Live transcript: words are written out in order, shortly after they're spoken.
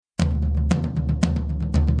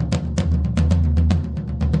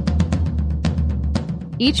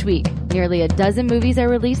Each week, nearly a dozen movies are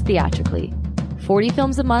released theatrically. 40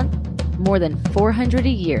 films a month, more than 400 a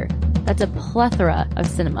year. That's a plethora of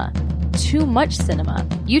cinema. Too much cinema.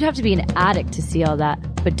 You'd have to be an addict to see all that.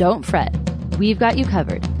 But don't fret. We've got you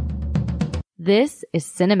covered. This is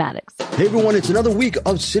Cinematics. Hey everyone, it's another week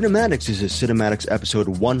of Cinematics. This is Cinematics episode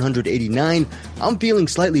 189. I'm feeling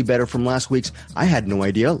slightly better from last week's. I had no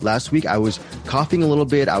idea. Last week I was coughing a little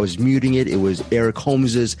bit. I was muting it. It was Eric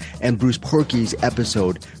Holmes's and Bruce Porky's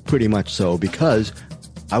episode, pretty much so, because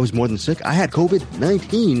I was more than sick. I had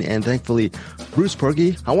COVID-19, and thankfully, Bruce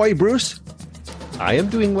Porky. How are you, Bruce? I am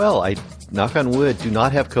doing well. I, knock on wood, do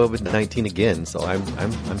not have COVID-19 again, so I'm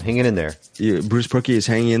hanging in there. Yeah, Bruce Porky is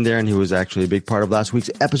hanging in there, and he was actually a big part of last week's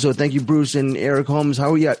episode. Thank you, Bruce and Eric Holmes.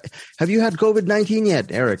 How are you? Have you had COVID-19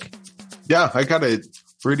 yet, Eric? Yeah, I got it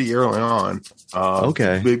pretty early on.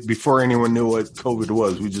 Okay. Before anyone knew what COVID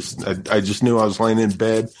was, I just knew I was laying in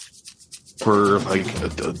bed for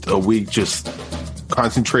like a week, just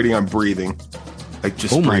concentrating on breathing. Like,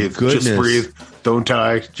 just breathe. Just breathe. Don't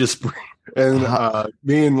die. Just breathe. And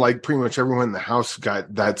me and like pretty much everyone in the house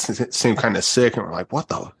got that same kind of sick, and we're like, "What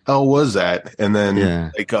the hell was that?" And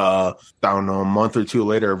then, I don't know, a month or two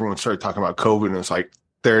later, everyone started talking about COVID, and it's like,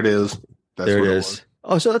 there it is. That's there what it is.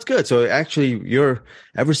 Oh, so that's good. So actually,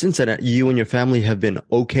 ever since then, you and your family have been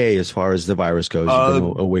okay as far as the virus goes.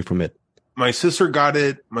 You've been away from it. My sister got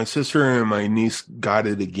it. My sister and my niece got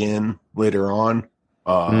it again later on.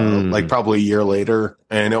 Like probably a year later,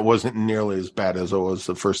 and it wasn't nearly as bad as it was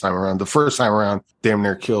the first time around. The first time around damn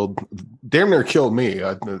near killed me.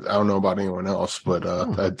 I don't know about anyone else, but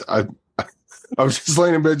I was just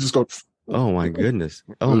laying in bed just going, oh my goodness.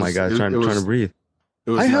 Oh my God, trying to breathe.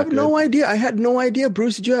 I have no idea. I had no idea.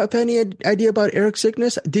 Bruce, did you have any idea about Eric's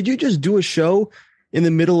sickness? Did you just do a show in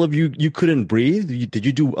the middle of you couldn't breathe? Did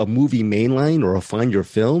you do a movie mainline or a Find Your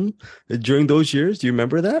Film during those years? Do you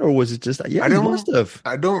remember that? Or was it just, you must have.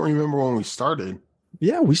 I don't remember when we started.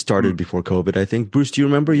 Yeah, we started before COVID, I think. Bruce, do you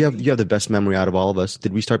remember? You have the best memory out of all of us.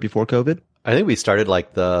 Did we start before COVID? I think we started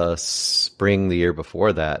like the spring the year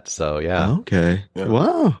before that. So, yeah. Okay. Yeah.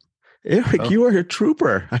 Wow. Eric, you are a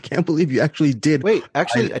trooper. I can't believe you actually did. Wait,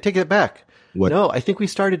 actually, I take it back. What? No, I think we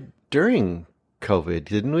started during COVID,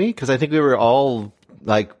 didn't we? Because I think we were all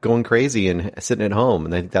like going crazy and sitting at home,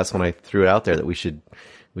 and I think that's when I threw it out there that we should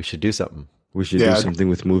do something. We should do something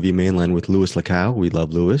with movie mainline with Louis Lacow. We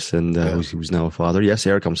love Louis, and who's now a father. Yes,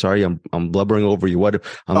 Eric, I'm sorry, I'm blubbering over you. What?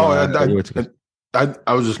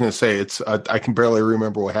 I was just going to say I can barely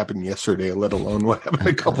remember what happened yesterday, let alone what happened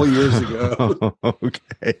a couple of years ago.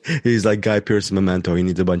 Okay, he's like Guy Pearce in Memento. He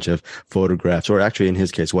needs a bunch of photographs, or actually, in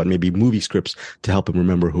his case, maybe movie scripts to help him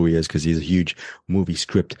remember who he is, because he's a huge movie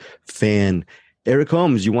script fan. Eric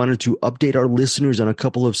Holmes, you wanted to update our listeners on a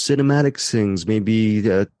couple of Cinematics things, maybe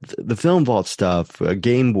the Film Vault stuff,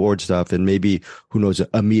 game board stuff, and maybe, who knows, a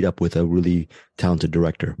meetup with a really talented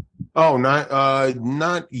director. Oh,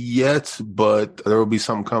 not yet, but there will be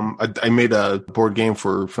some come. I made a board game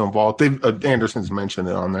for Film Vault. Anderson's mentioned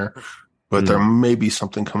it on there, but there may be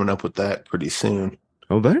something coming up with that pretty soon.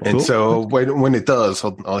 Oh, very cool. And so when it does,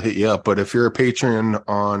 I'll hit you up. But if you're a patron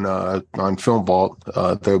on Film Vault,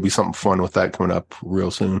 there'll be something fun with that coming up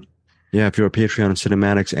real soon. Yeah, if you're a Patreon of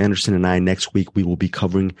Cinematics, Anderson and I, next week, we will be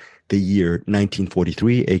covering the year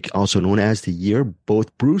 1943, also known as the year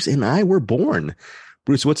both Bruce and I were born.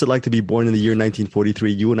 Bruce, what's it like to be born in the year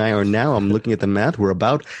 1943? You and I are now, I'm looking at the math, we're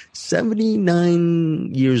about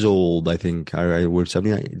 79 years old, I think. We're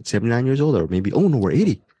 79 years old, or maybe, we're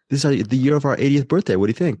 80. This is the year of our 80th birthday. What do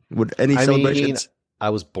you think? Any celebrations? I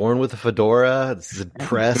was born with a fedora. This is a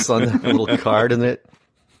press on the little card in it.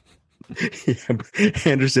 Yeah,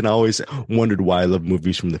 Anderson always wondered why I love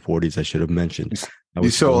movies from the 40s. I should have mentioned. You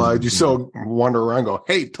still wander around and go,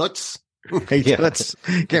 hey, Toots. Hey, Toots.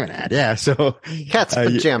 Give me that. Yeah, so. Cat's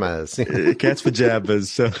pajamas. Cat's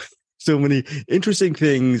pajamas. So many interesting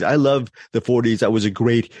things. I love the 40s. That was a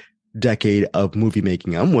great decade of movie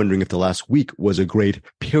making. I'm wondering if the last week was a great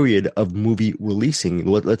period of movie releasing.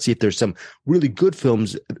 Let's see if there's some really good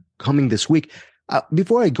films coming this week.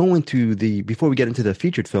 Before we get into the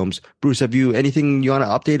featured films, Bruce, have you anything you want to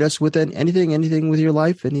update us with? Anything with your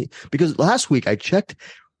life? Because last week I checked,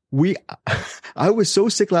 I was so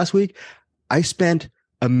sick last week. I spent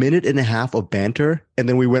a minute and a half of banter, and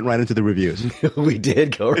then we went right into the reviews. We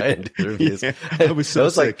did go right into the reviews. Yeah, I was so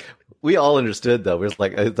sick. Like, we all understood, though. It was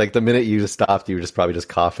like the minute you just stopped, you were just probably just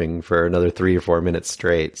coughing for another 3 or 4 minutes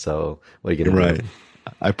straight. So what are you going to do?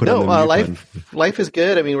 I put on the mute button. Life is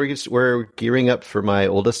good. I mean, we're gearing up for my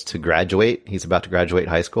oldest to graduate. He's about to graduate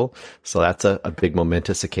high school, so that's a big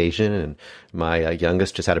momentous occasion. And my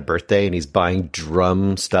youngest just had a birthday, and he's buying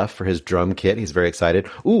drum stuff for his drum kit. He's very excited.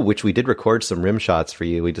 Ooh, which we did record some rim shots for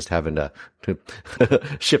you. We just haven't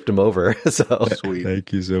shipped them over. So sweet.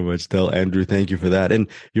 Thank you so much, Andrew. Thank you for that. And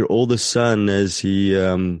your oldest son, is he?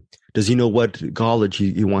 Does he know what college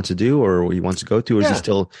he wants to do or he wants to go to, or is he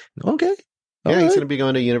still okay? Yeah, he's going to be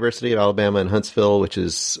going to University of Alabama in Huntsville, which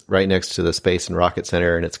is right next to the Space and Rocket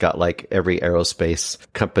Center, and it's got like every aerospace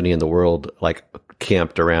company in the world like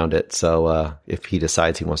camped around it. So if he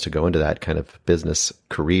decides he wants to go into that kind of business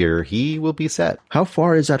career, he will be set. How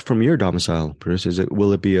far is that from your domicile, Bruce?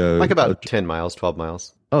 Will it be like about 10 miles, 12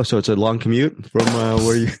 miles? Oh, so it's a long commute from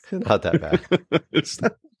where you... Not that bad. It's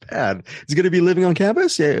not bad. Is he going to be living on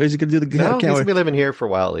campus? Yeah, or is he going to do the... No, he's going to be living here for a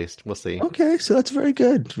while at least. We'll see. Okay, so that's very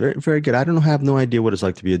good. Very, very good. I have no idea what it's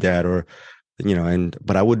like to be a dad, or,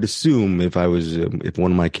 but I would assume if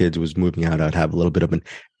one of my kids was moving out, I'd have a little bit of an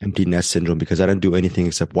empty nest syndrome because I don't do anything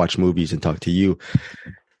except watch movies and talk to you.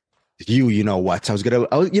 You know what? So I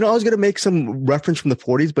was gonna make some reference from the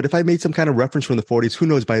 40s, but if I made some kind of reference from the 40s, who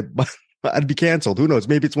knows? I'd be canceled. Who knows?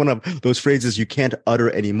 Maybe it's one of those phrases you can't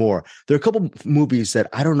utter anymore. There are a couple movies that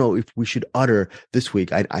I don't know if we should utter this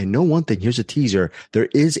week. I know one thing. Here's a teaser. There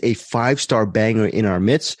is a 5-star banger in our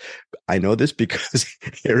midst. I know this because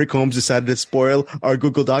Eric Holmes decided to spoil our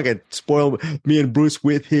Google Doc and spoil me and Bruce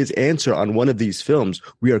with his answer on one of these films.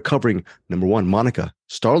 We are covering number 1, Monica,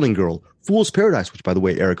 Starling Girl, Fool's Paradise, which, by the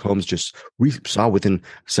way, Eric Holmes just saw within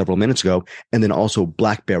several minutes ago, and then also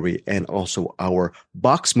Blackberry, and also our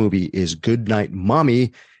box movie is Goodnight,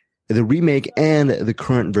 Mommy, the remake and the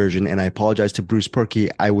current version. And I apologize to Bruce Perky.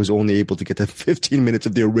 I was only able to get to 15 minutes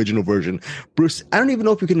of the original version. Bruce, I don't even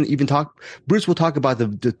know if we can even talk. Bruce will talk about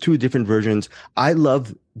the two different versions. I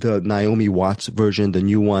love the Naomi Watts version, the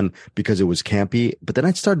new one, because it was campy. But then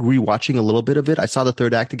I started rewatching a little bit of it. I saw the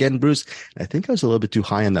third act again, Bruce. I think I was a little bit too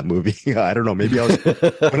high on that movie. I don't know. Maybe I was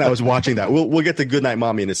when I was watching that. We'll get to Goodnight,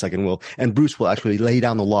 Mommy in a second. And Bruce will actually lay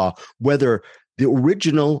down the law whether the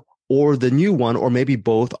original or the new one, or maybe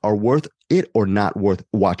both, are worth it or not worth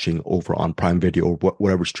watching over on Prime Video or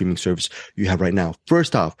whatever streaming service you have right now.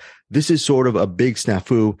 First off, this is sort of a big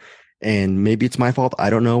snafu, and maybe it's my fault. I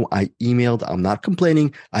don't know. I'm not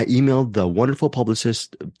complaining. I emailed the wonderful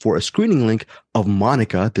publicist for a screening link of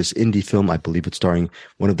Monica, this indie film. I believe it's starring,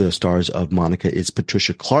 one of the stars of Monica is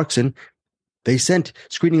Patricia Clarkson. They sent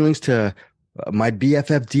screening links to my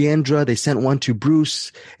BFF Deandra. They sent one to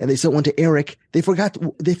Bruce, and they sent one to Eric. They forgot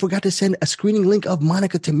to send a screening link of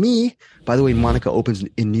Monica to me. By the way, Monica opens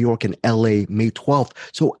in New York and LA May 12th.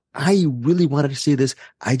 So I really wanted to see this.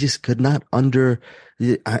 I just could not under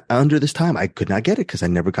this time. I could not get it because I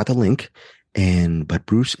never got the link. But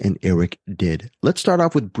Bruce and Eric did. Let's start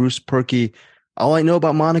off with Bruce Perky. All I know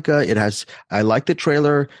about Monica, I like the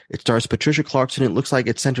trailer. It stars Patricia Clarkson. It looks like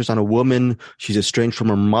it centers on a woman. She's estranged from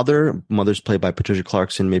her mother. Mother's played by Patricia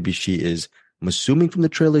Clarkson. Maybe she is, I'm assuming from the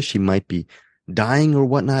trailer, she might be dying or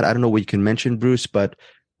whatnot. I don't know what you can mention, Bruce, but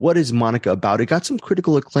what is Monica about? It got some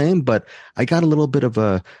critical acclaim, but I got a little bit of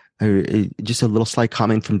just a little slight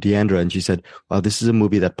comment from Deandra, and she said, well, this is a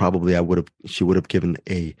movie that probably she would have given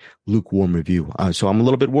a lukewarm review. So I'm a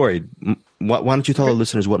little bit worried. Why don't you tell the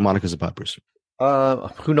listeners what Monica's about, Bruce?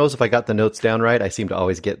 Who knows if I got the notes down right? I seem to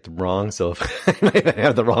always get them wrong, so if I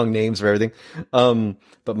have the wrong names for everything.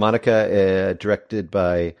 But Monica, directed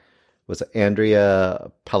by, was it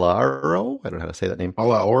Andrea Palaro? I don't know how to say that name.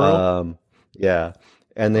 Palaro? Yeah.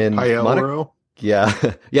 And then Monica, yeah,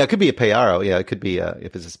 it could be a Payaro. Yeah, it could be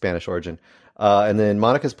if it's a Spanish origin. And then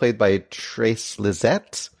Monica's played by Trace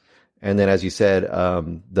Lizette. And then, as you said,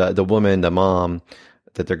 the woman, the mom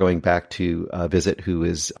that they're going back to visit, who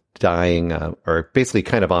is dying, or basically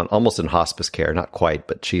kind of almost in hospice care, not quite,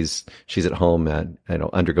 but she's at home and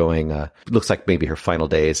undergoing looks like maybe her final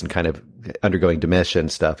days and kind of undergoing dementia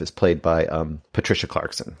and stuff, is played by Patricia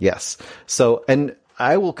Clarkson. Yes. So, and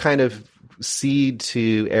I will kind of cede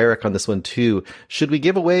to Eric on this one too. Should we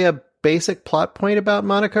give away a basic plot point about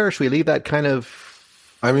Monica, or should we leave that kind of?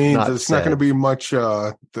 I mean, there's not going to be much.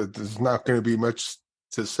 There's not going to be much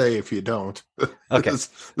to say if you don't. Okay,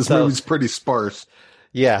 this movie's pretty sparse.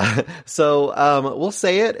 Yeah, so we'll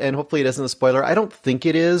say it, and hopefully it isn't a spoiler. I don't think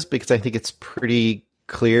it is, because I think it's pretty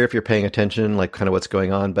clear if you're paying attention, like kind of what's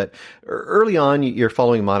going on. But early on, you're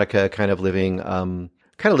following Monica, kind of living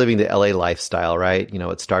the LA lifestyle, right?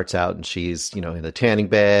 It starts out and she's, in the tanning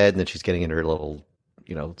bed, and then she's getting in her little,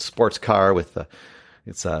 sports car with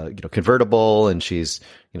it's convertible, and she's,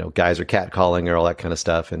 guys are catcalling her, all that kind of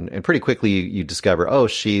stuff. And pretty quickly you discover, oh,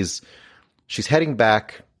 she's she's heading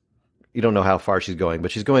back. You don't know how far she's going,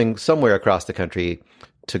 but she's going somewhere across the country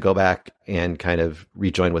to go back and kind of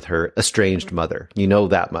rejoin with her estranged mother. You know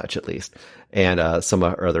that much, at least. And some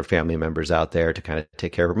of her other family members out there to kind of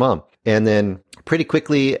take care of her mom. And then pretty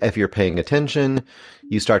quickly, if you're paying attention,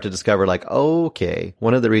 you start to discover like, okay,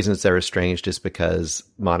 one of the reasons they're estranged is because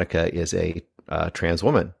Monica is a trans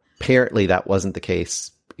woman. Apparently that wasn't the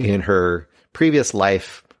case in her previous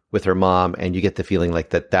life with her mom, and you get the feeling like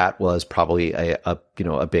that was probably a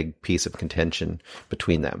big piece of contention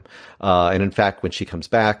between them. And in fact, when she comes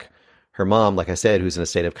back, her mom, like I said, who's in a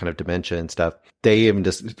state of kind of dementia and stuff,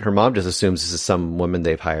 her mom just assumes this is some woman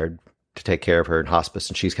they've hired to take care of her in hospice,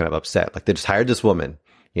 and she's kind of upset. Like they just hired this woman,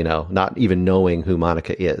 not even knowing who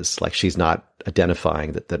Monica is. Like she's not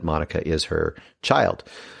identifying that Monica is her child.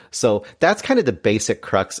 So that's kind of the basic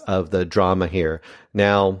crux of the drama here.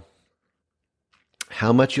 Now,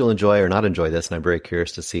 how much you'll enjoy or not enjoy this, and I'm very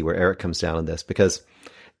curious to see where Eric comes down on this, because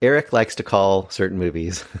Eric likes to call certain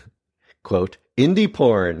movies, quote, indie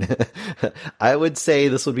porn. I would say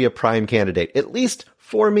this would be a prime candidate, at least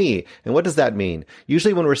for me. And what does that mean?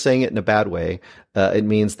 Usually when we're saying it in a bad way, it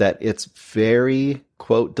means that it's very,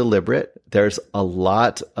 quote, deliberate. There's a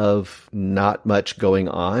lot of not much going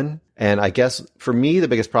on. And I guess for me, the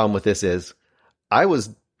biggest problem with this is I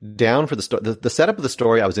was down for the story. The setup of the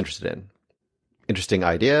story I was interested in. Interesting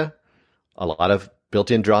idea, a lot of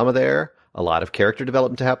built-in drama there, a lot of character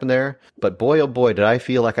development to happen there. But boy, oh boy, did I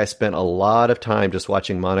feel like I spent a lot of time just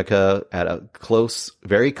watching Monica at a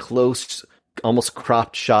very close, almost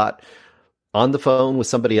cropped shot on the phone with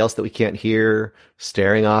somebody else that we can't hear,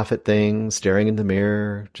 staring off at things, staring in the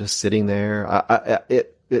mirror, just sitting there.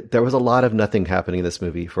 There was a lot of nothing happening in this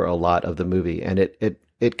movie for a lot of the movie. And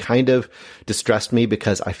it kind of distressed me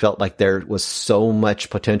because I felt like there was so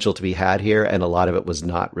much potential to be had here, and a lot of it was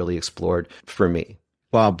not really explored for me.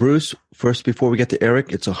 Wow, Bruce, first, before we get to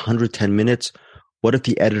Eric, it's 110 minutes. What if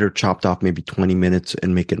the editor chopped off maybe 20 minutes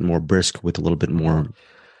and make it more brisk with a little bit more?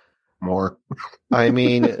 I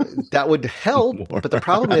mean, that would help, but the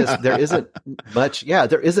problem is there isn't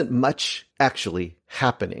much actually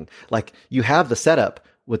happening. Like, you have the setup,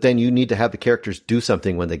 but then you need to have the characters do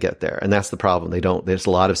something when they get there. And that's the problem. There's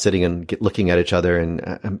a lot of sitting and looking at each other.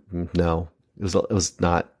 And no, it was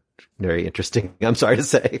not very interesting. I'm sorry to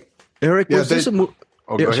say. Eric, was this a movie?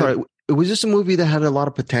 Was this a movie that had a lot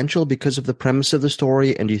of potential because of the premise of the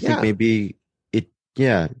story? And do you think maybe it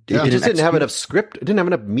just didn't have enough script. It didn't have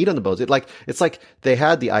enough meat on the bones. It's like they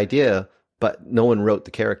had the idea, but no one wrote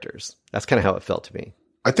the characters. That's kind of how it felt to me.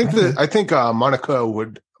 I think Monica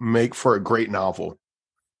would make for a great novel.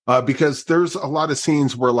 Because there's a lot of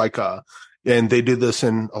scenes where and they do this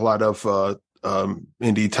in a lot of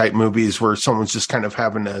indie type movies where someone's just kind of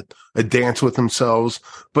having a dance with themselves,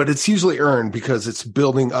 but it's usually earned because it's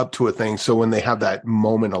building up to a thing. So when they have that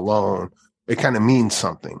moment alone, it kind of means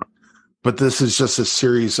something. But this is just a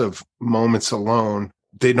series of moments alone.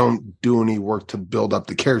 They don't do any work to build up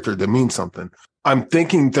the character that means something. I'm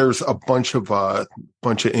thinking there's a bunch of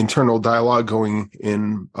internal dialogue going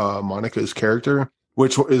in Monica's character,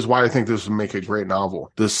 which is why I think this would make a great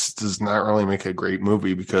novel. This does not really make a great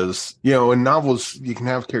movie because, in novels, you can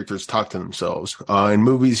have characters talk to themselves. In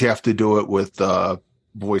movies, you have to do it with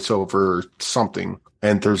voiceover or something.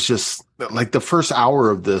 And there's just, like, the first hour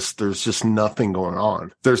of this, there's just nothing going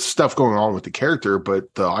on. There's stuff going on with the character,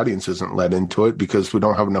 but the audience isn't led into it because we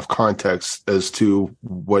don't have enough context as to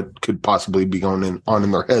what could possibly be going on in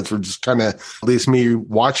their heads. We're just kind of, at least me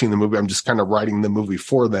watching the movie, I'm just kind of writing the movie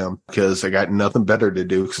for them because I got nothing better to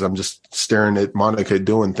do because I'm just staring at Monica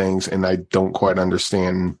doing things and I don't quite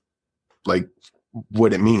understand, like,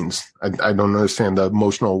 what it means. I don't understand the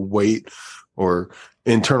emotional weight or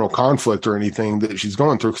internal conflict or anything that she's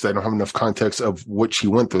going through because I don't have enough context of what she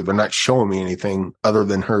went through. They're not showing me anything other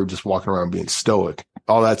than her just walking around being stoic.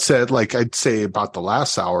 All that said, like, I'd say about the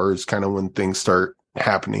last hour is kind of when things start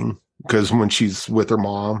happening because when she's with her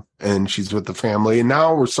mom and she's with the family, and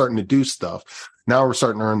now we're starting to do stuff. Now we're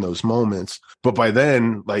starting to earn those moments. But by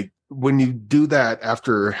then, like, when you do that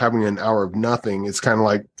after having an hour of nothing, it's kind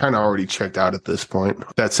of already checked out at this point.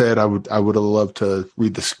 That said, I would have loved to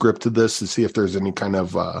read the script of this to see if there's any kind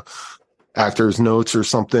of actor's notes or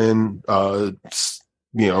something,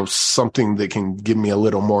 something that can give me a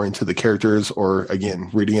little more into the characters. Or again,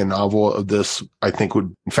 reading a novel of this, I think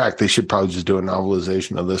in fact, they should probably just do a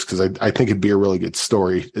novelization of this because I think it'd be a really good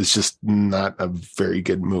story. It's just not a very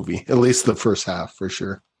good movie, at least the first half for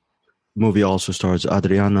sure. The movie also stars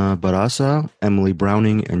Adriana Barraza, Emily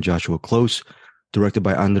Browning, and Joshua Close, directed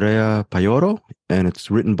by Andrea Paioro, and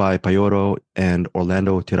it's written by Paioro and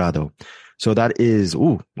Orlando Tirado. So that is,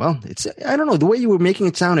 I don't know, the way you were making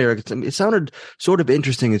it sound, Eric, it sounded sort of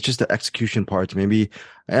interesting. It's just the execution part. Maybe,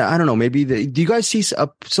 I don't know, do you guys see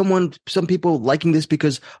some people liking this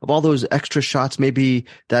because of all those extra shots? Maybe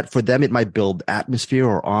that for them, it might build atmosphere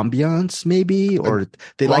or ambiance, maybe, or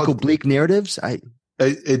they like oblique narratives.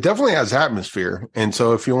 It definitely has atmosphere. And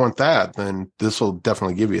so if you want that, then this will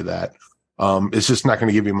definitely give you that. It's just not going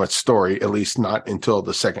to give you much story, at least not until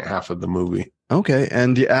the second half of the movie. Okay.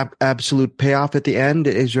 And the absolute payoff at the end,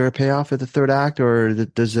 is there a payoff at the third act, or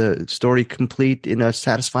does the story complete in a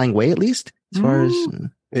satisfying way, at least? As far as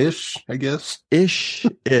ish, I guess. Ish.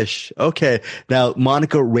 Okay. Now,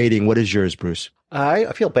 Monica rating, what is yours, Bruce?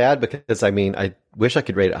 I feel bad because, I wish I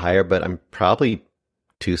could rate it higher, but I'm probably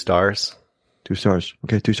 2 stars. 2 stars.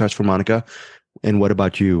 Okay, 2 stars for Monica. And what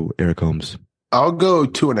about you, Eric Holmes? I'll go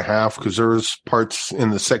 2.5 because there's parts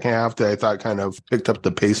in the second half that I thought kind of picked up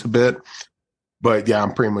the pace a bit. But yeah,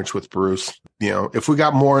 I'm pretty much with Bruce. If we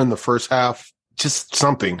got more in the first half, just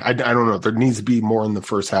something. I don't know. There needs to be more in the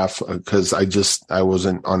first half because I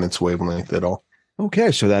wasn't on its wavelength at all.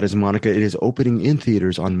 Okay, so that is Monica. It is opening in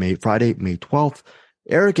theaters on Friday, May 12th.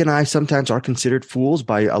 Eric and I sometimes are considered fools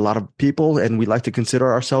by a lot of people, and we like to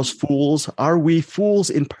consider ourselves fools. Are we fools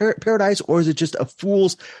in paradise, or is it just a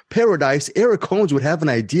fool's paradise? Eric Holmes would have an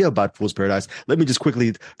idea about Fool's Paradise. Let me just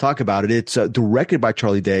quickly talk about it. It's directed by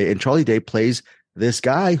Charlie Day, and Charlie Day plays this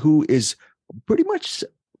guy who is pretty much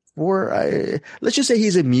let's just say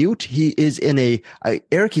he's a mute. He is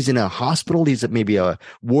Eric, he's in a hospital. He's at maybe a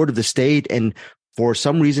ward of the state, and for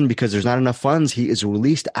some reason, because there's not enough funds, he is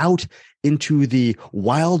released out into the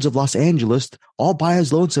wilds of Los Angeles all by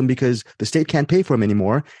his lonesome because the state can't pay for him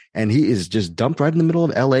anymore. And he is just dumped right in the middle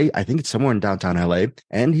of LA. I think it's somewhere in downtown LA.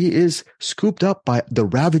 And he is scooped up by the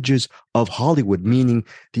ravages of Hollywood, meaning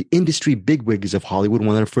the industry bigwigs of Hollywood.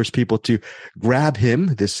 One of the first people to grab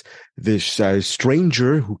him, this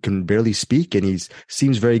stranger who can barely speak, and he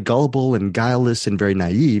seems very gullible and guileless and very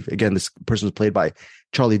naive. Again, this person is played by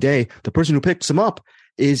Charlie Day. The person who picks him up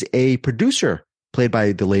is a producer played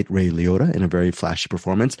by the late Ray Liotta in a very flashy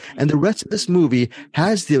performance. And the rest of this movie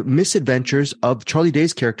has the misadventures of Charlie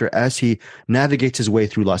Day's character as he navigates his way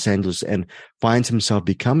through Los Angeles and finds himself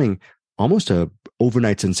becoming almost a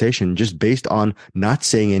overnight sensation just based on not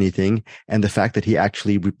saying anything and the fact that he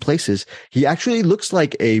actually looks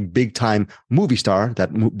like a big time movie star.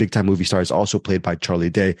 That big time movie star is also played by Charlie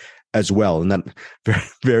Day as well. And that very,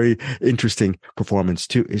 very interesting performance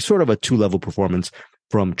too. It's sort of a 2-level performance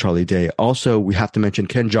from Charlie Day. Also, we have to mention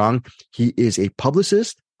Ken Jeong. He is a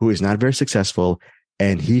publicist who is not very successful,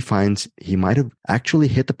 and he finds he might have actually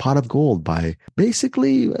hit the pot of gold by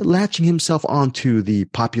basically latching himself onto the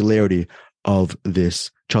popularity of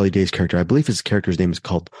this Charlie Day's character. I believe his character's name is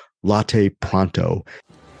called Latte Pronto.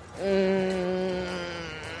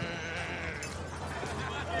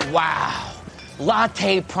 Wow.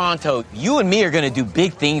 Latte Pronto. You and me are going to do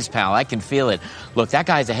big things, pal. I can feel it. Look, that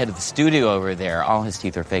guy's ahead of the studio over there. All his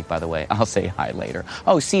teeth are fake, by the way. I'll say hi later.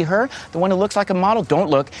 Oh, see her? The one who looks like a model? Don't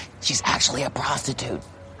look. She's actually a prostitute.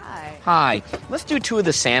 Hi. Let's do 2 of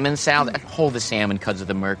the salmon salad. Hold the salmon because of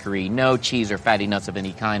the mercury. No cheese or fatty nuts of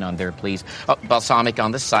any kind on there, please. Oh, balsamic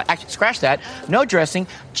on the side. Actually, scratch that. No dressing.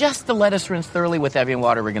 Just the lettuce rinsed thoroughly with Evian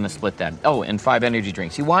water. We're going to split that. Oh, and 5 energy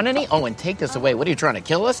drinks. You want any? Oh, and take this away. What are you trying to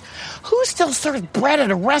kill us? Who still serves bread at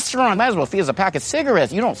a restaurant? Might as well feed us a pack of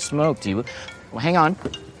cigarettes. You don't smoke, do you? Well, hang on.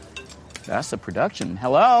 That's the production.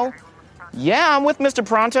 Hello? Yeah, I'm with Mr.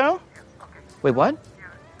 Pronto. Wait, what?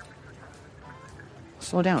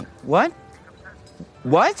 Slow down. What?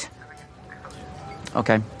 What?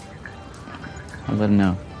 Okay. I'll let him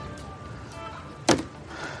know.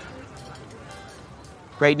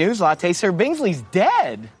 Great news, Latte Sir Bingsley's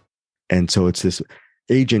dead. And so it's this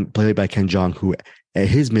agent played by Ken Jeong who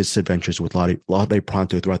his misadventures with Latte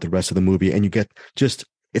Pronto throughout the rest of the movie. And you get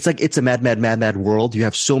it's like it's a mad world. You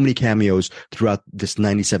have so many cameos throughout this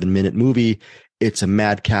 97-minute movie. It's a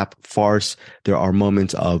madcap farce. There are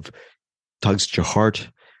moments of tugs at your heart.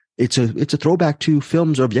 It's a throwback to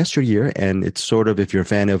films of yesteryear, and it's sort of, if you're a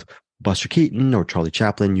fan of Buster Keaton or Charlie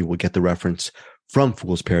Chaplin, you will get the reference from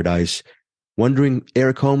Fool's Paradise. Wondering,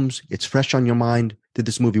 Eric Holmes, it's fresh on your mind. Did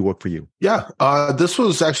this movie work for you? Yeah, this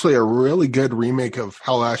was actually a really good remake of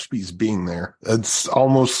Hal Ashby's Being There. It's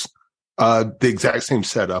almost the exact same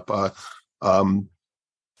setup.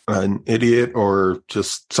 An idiot or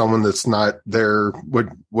just someone that's not there,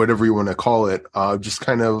 whatever you want to call it, just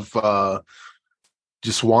kind of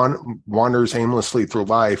just wanders aimlessly through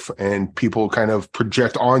life, and people kind of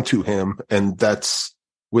project onto him, and that's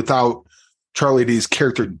without Charlie Day's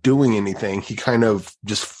character doing anything. He kind of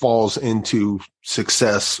just falls into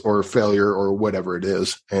success or failure or whatever it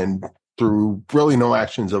is, and through really no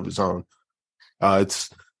actions of his own. I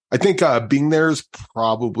think Being There is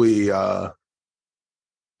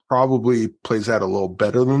probably plays out a little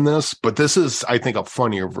better than this, but this is, I think, a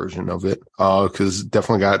funnier version of it, because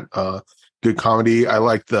definitely got good comedy. I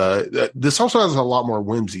like this also has a lot more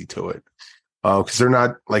whimsy to it, because they're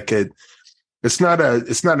not like it's not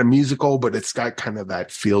a musical, but it's got kind of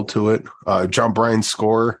that feel to it. John Bryan's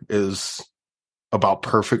score is about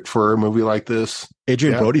perfect for a movie like this.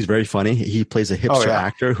 Adrian Brody's very funny. He plays a hipster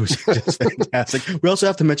actor who's just fantastic. We also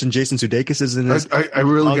have to mention Jason Sudeikis is in this. I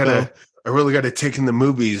really got to take in the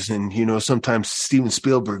movies, and sometimes Steven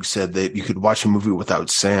Spielberg said that you could watch a movie without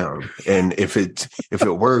sound, and if it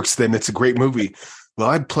works, then it's a great movie. Well,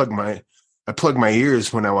 I plug my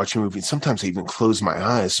ears when I watch a movie. And sometimes I even close my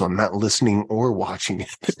eyes, so I'm not listening or watching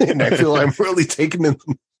it, and I feel I'm really taking in.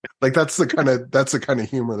 Like that's the kind of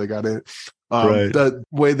humor they got in it. Right. The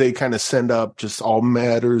way they kind of send up just all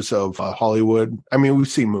matters of Hollywood. I mean, we've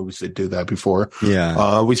seen movies that do that before.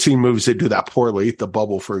 Yeah. We've seen movies that do that poorly. The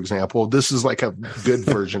Bubble, for example. This is like a good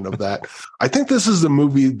version of that. I think this is the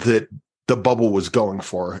movie that The Bubble was going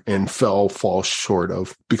for and falls short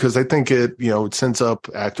of, because I think it sends up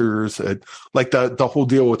actors like the whole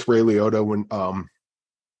deal with Ray Liotta when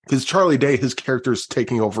because Charlie Day, his character's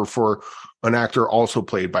taking over for an actor also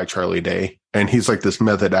played by Charlie Day, and he's like this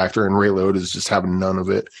method actor, and Ray Liotta is just having none of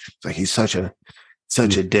it. It's like, he's such a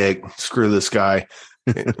dick. Screw this guy.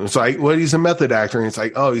 It's like, well, he's a method actor, and it's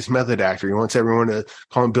like, oh, he's a method actor. He wants everyone to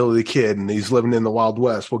call him Billy the Kid, and he's living in the Wild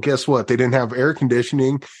West. Well, guess what? They didn't have air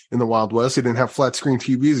conditioning in the Wild West. They didn't have flat screen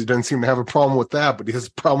TVs. He doesn't seem to have a problem with that, but he has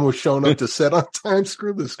a problem with showing up to set on time.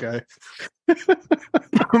 Screw this guy.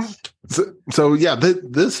 So yeah,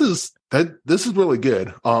 this is really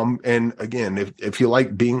good. And again, if you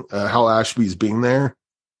like Hal Ashby's Being There,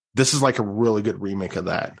 this is like a really good remake of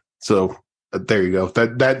that. So there you go.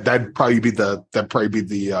 That'd probably be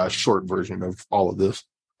the short version of all of this.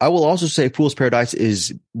 I will also say Fool's Paradise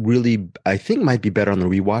is really, I think, might be better on the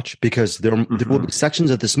rewatch, because there will be sections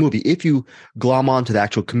of this movie. If you glom onto the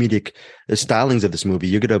actual comedic stylings of this movie,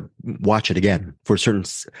 you're going to watch it again for certain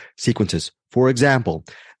sequences. For example,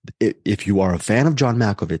 if you are a fan of John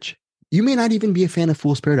Malkovich, you may not even be a fan of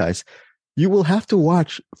Fool's Paradise. You will have to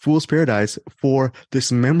watch Fool's Paradise for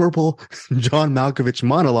this memorable John Malkovich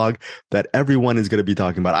monologue that everyone is going to be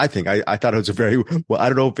talking about. I think I thought it was a very, well, I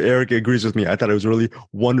don't know if Eric agrees with me. I thought it was a really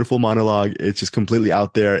wonderful monologue. It's just completely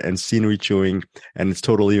out there and scenery chewing, and it's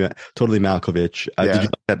totally Malkovich. Did you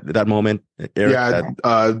like that moment, Eric?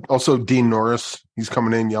 Yeah. Also Dean Norris, he's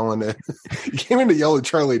coming in yelling at, he came in to yell at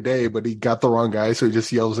Charlie Day, but he got the wrong guy. So he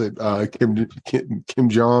just yells at Kim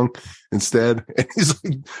Jong instead. And he's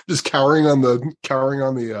like just cowering on the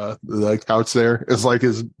couch there. It's like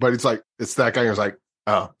but it's like, it's that guy who's like,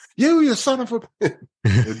 oh, you son of a,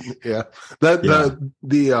 yeah.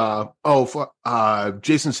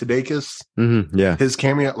 Jason Sudeikis, yeah, his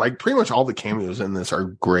cameo, like pretty much all the cameos in this are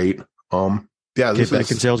great. Yeah, Kate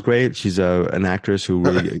Beckinsale's great. She's an actress who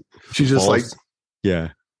really she's just like, yeah.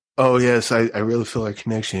 Oh yes, I really feel like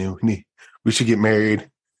connection. We should get married.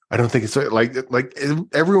 I don't think it's like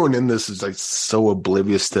everyone in this is like so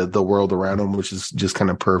oblivious to the world around them, which is just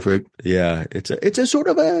kind of perfect. Yeah, it's a sort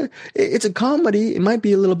of it's a comedy. It might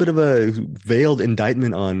be a little bit of a veiled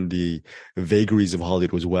indictment on the vagaries of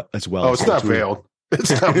Hollywood as well. Oh, it's not veiled.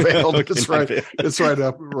 It's not veiled. Okay, it's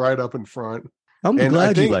right up in front. I'm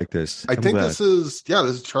glad you like this. I think this is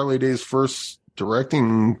Charlie Day's first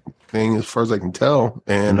directing thing, as far as I can tell,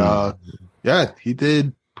 and he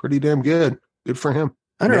did pretty damn good. Good for him.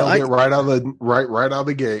 I don't know. Right out of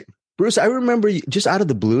the gate. Bruce, I remember just out of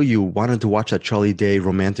the blue, you wanted to watch that Charlie Day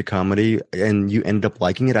romantic comedy, and you ended up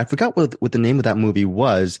liking it. I forgot what the name of that movie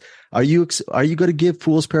was. Are you going to give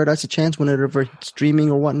Fool's Paradise a chance whenever it's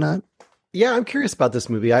streaming or whatnot? Yeah, I'm curious about this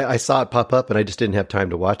movie. I saw it pop up, and I just didn't have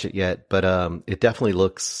time to watch it yet. But it definitely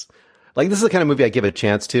looks like this is the kind of movie I give it a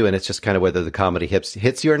chance to, and it's just kind of whether the comedy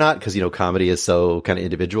hits you or not, because comedy is so kind of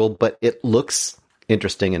individual. But it looks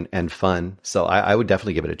interesting and fun, so I would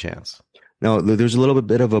definitely give it a chance. Now, there's a little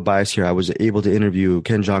bit of a bias here. I was able to interview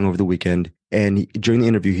Ken Jeong over the weekend, and during the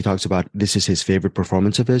interview, he talks about this is his favorite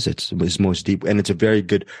performance of his. It's his most deep, and it's a very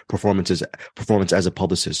good performance as a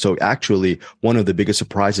publicist. So actually, one of the biggest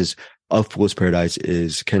surprises of Fool's Paradise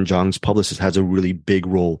is Ken Jeong's publicist has a really big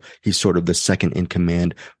role. He's sort of the second in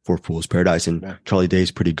command for Fool's Paradise, and Charlie Day is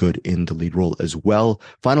pretty good in the lead role as well.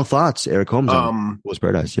 Final thoughts, Eric Holmes, on Fool's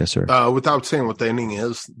Paradise? Yes, sir. Without saying what the ending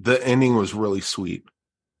is, the ending was really sweet.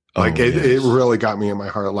 Like it really got me in my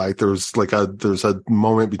heart. Like there's a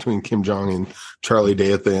moment between Kim Jong and Charlie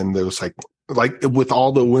Day at the end. There was like with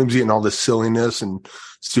all the whimsy and all the silliness and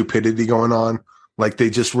stupidity going on. Like they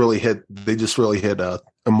just really hit a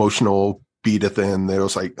emotional beat at the end. They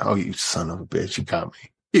was like, oh, you son of a bitch, you got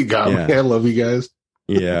me. I love you guys.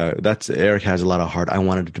 Yeah, Eric has a lot of heart. I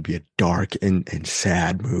wanted it to be a dark and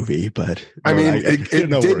sad movie, but I mean, it did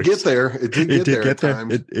get there. It did get there.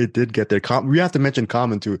 It did get there. We have to mention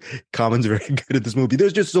Common too. Common's very good at this movie.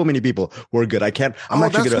 There's just so many people who are good. That's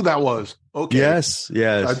who that was. Okay. Yes.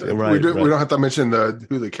 Right. We don't have to mention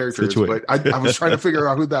who the character is, but I was trying to figure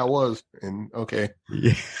out who that was. And okay.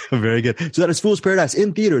 Yeah, very good. So that is Fool's Paradise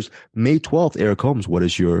in theaters May 12th. Eric Holmes, what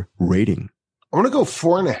is your rating? I want to go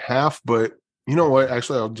 4.5, but you know what?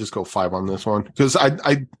 Actually, I'll just go 5 on this one because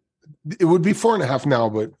it would be 4.5 now,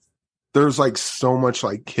 but there's like so much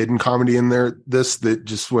like hidden comedy in there. That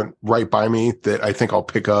just went right by me that I think I'll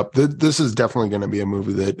pick up. This is definitely going to be a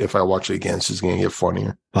movie that if I watch it again, it's just going to get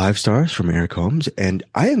funnier. 5 stars from Eric Holmes. And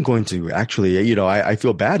I am going to actually, I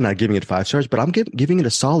feel bad not giving it 5 stars, but I'm giving it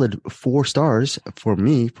a solid 4 stars for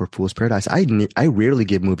me for Fool's Paradise. I rarely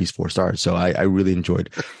give movies 4 stars, so I really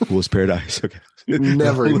enjoyed Fool's Paradise. Okay.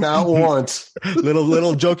 Never, not once.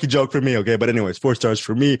 little jokey joke for me, okay? But anyways, 4 stars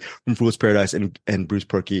for me from Fool's Paradise, and Bruce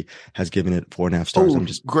Perky has given it 4.5 stars. I'm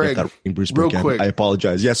just Greg, Bruce real Perky. quick. I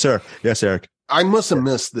apologize. Yes, sir. Yes, Eric. I must have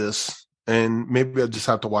missed this, and maybe I just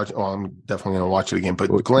have to watch. Oh, I'm definitely going to watch it again. But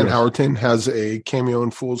Glenn Howerton has a cameo in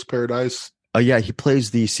Fool's Paradise. Yeah, he plays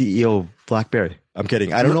the CEO of Blackberry. I'm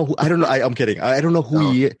kidding. I'm kidding. I don't know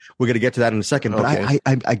who he is. We're going to get to that in a second, but okay.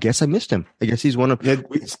 I guess I missed him. I guess he's one of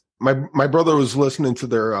my brother was listening to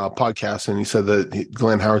their podcast, and he said that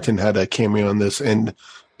Glenn Howerton had a cameo in this, and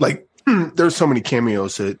like there's so many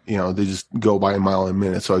cameos that they just go by a mile a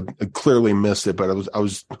minute. So I clearly missed it, but I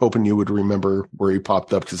was hoping you would remember where he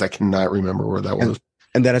popped up because I cannot remember where that was.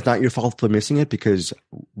 And that is not your fault for missing it, because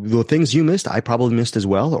the things you missed, I probably missed as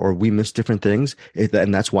well, or we missed different things.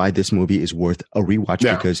 And that's why this movie is worth a rewatch,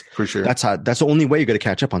 because for sure. That's the only way you're going to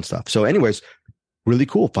catch up on stuff. So anyways, really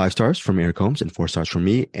cool. 5 stars from Eric Holmes and 4 stars from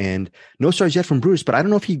me, and no stars yet from Bruce, but I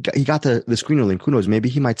don't know if he got the screener link. Who knows? Maybe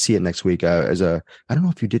he might see it next week I don't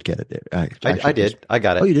know if you did get it. I did. I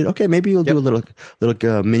got it. Oh, you did? Okay. Maybe you'll do a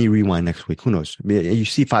little mini rewind next week. Who knows? You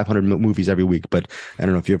see 500 movies every week, but I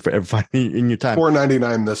don't know if you ever find it in your time.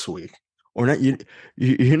 $4.99 this week. Or not,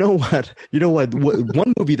 you know what?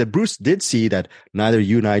 One movie that Bruce did see that neither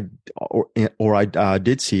you and I or I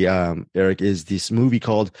did see, Eric, is this movie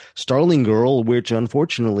called Starling Girl, which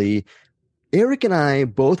unfortunately Eric and I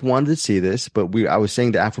both wanted to see this, but I was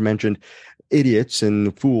saying the aforementioned idiots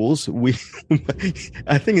and fools.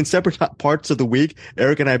 I think in separate parts of the week,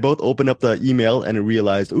 Eric and I both opened up the email and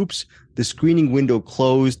realized, oops, the screening window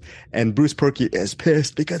closed, and Bruce Perky is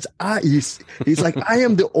pissed because he's like, I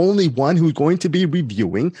am the only one who's going to be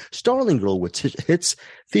reviewing Starling Girl, which hits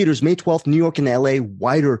theaters May 12th, New York and LA,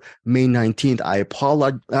 wider May 19th. I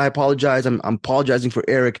apologize. I'm apologizing for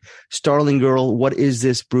Eric. Starling Girl, what is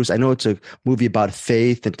this, Bruce? I know it's a movie about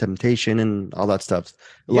faith and temptation and all that stuff.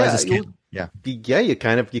 Yeah, you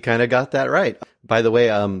kind of got that right. By the way,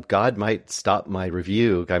 God might stop my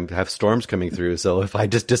review. I have storms coming through, so if I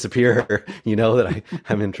just disappear, you know that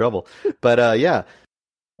I'm in trouble. But yeah.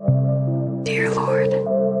 Dear Lord,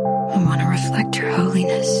 I want to reflect your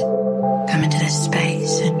holiness. Come into this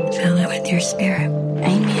space and fill it with your spirit.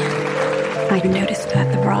 Amen. I noticed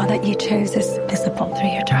that the bra that you chose is visible through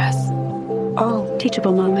your dress. Oh,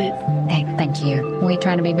 teachable moment. Hey, thank you. We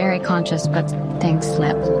try to be very conscious, but things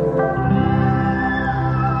slip.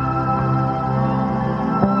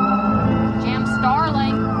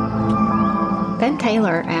 Ben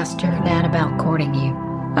Taylor asked your dad about courting you.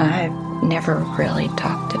 I've never really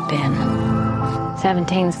talked to Ben.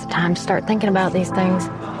 17's the time to start thinking about these things.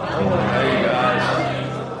 Hey,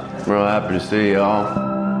 guys. Real happy to see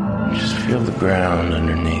y'all. Just feel the ground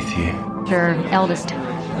underneath you. Your eldest.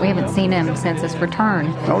 We haven't seen him since his return.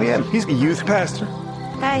 Oh, yeah. He's a youth pastor.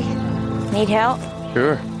 Hey, need help?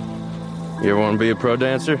 Sure. You ever want to be a pro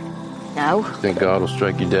dancer? No. Think God will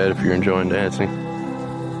strike you dead if you're enjoying dancing.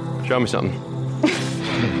 Show me something.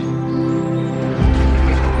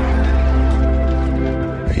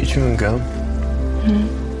 Are you chewing gum?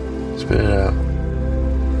 Spit it out.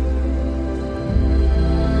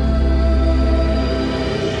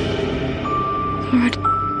 Lord,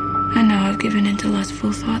 I know I've given into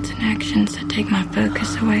lustful thoughts and actions that take my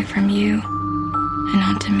focus away from you and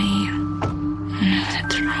onto me. I know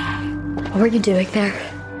that's wrong. What were you doing there?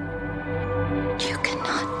 You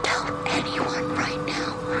cannot tell anyone right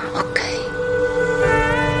now, okay?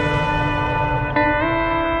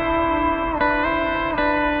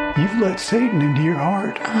 You've let Satan into your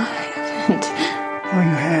heart. I haven't. Oh,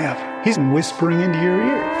 you have. He's whispering into your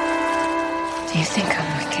ear. Do you think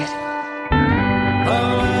I'm wicked?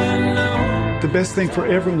 All I know the best thing for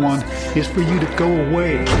everyone is for you to go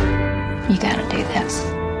away. You gotta do this,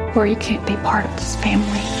 or you can't be part of this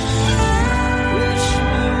family.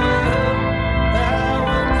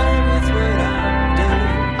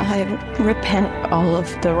 I repent all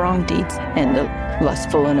of the wrong deeds and the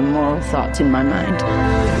lustful and immoral thoughts in my mind.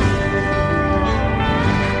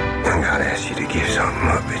 God asked you to give something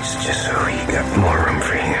up. It's just so you got more room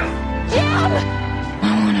for him. Yeah!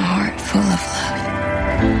 I want a heart full of love.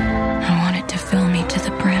 I want it to fill me to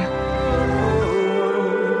the brim.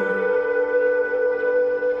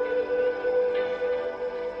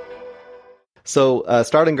 So,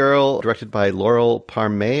 Starling Girl, directed by Laurel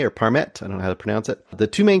Parmet. I don't know how to pronounce it. The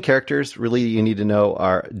two main characters really you need to know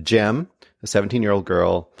are Jem, a 17-year-old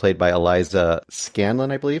girl, played by Eliza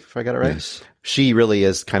Scanlon, I believe, if I got it right. Yes. She really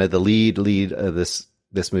is kind of the lead of this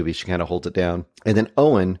movie. She kind of holds it down. And then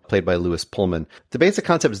Owen, played by Lewis Pullman. The basic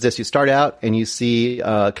concept is this. You start out and you see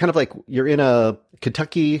kind of like you're in a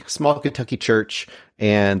small Kentucky church,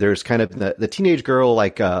 and there's kind of the teenage girl,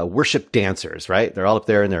 like worship dancers, right? They're all up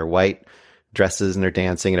there in their white dresses and they're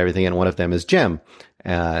dancing and everything. And one of them is Jem,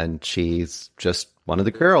 and she's just one of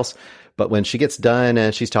the girls. But when she gets done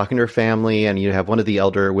and she's talking to her family, and you have one of the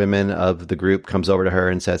elder women of the group comes over to her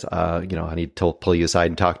and says, I need to pull you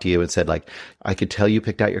aside and talk to you, and said, like, I could tell you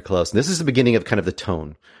picked out your clothes. And this is the beginning of kind of the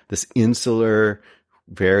tone, this insular,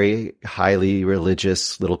 very highly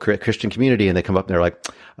religious little Christian community. And they come up and they're like,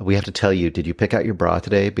 we have to tell you, did you pick out your bra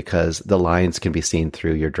today? Because the lines can be seen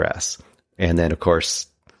through your dress. And then, of course,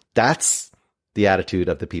 that's the attitude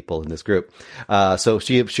of the people in this group. So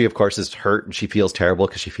she of course is hurt, and she feels terrible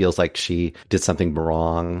because she feels like she did something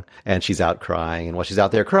wrong, and she's out crying. And while she's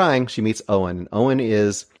out there crying, she meets Owen. Owen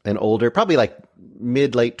is an older, probably like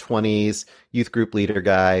late 20s youth group leader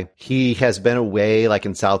guy. He has been away like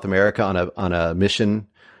in South America on a mission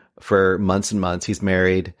for months and months. He's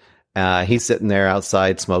married. He's sitting there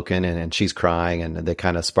outside smoking, and she's crying, and they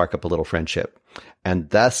kind of spark up a little friendship. And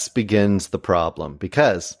thus begins the problem,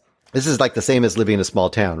 because this is like the same as living in a small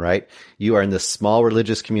town, right? You are in this small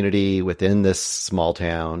religious community within this small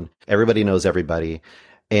town. Everybody knows everybody.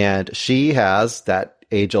 And she has that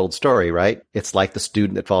age-old story, right? It's like the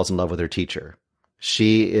student that falls in love with her teacher.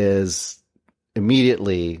 She is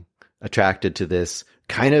immediately attracted to this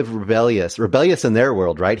kind of rebellious in their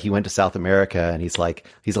world, right? He went to South America, and he's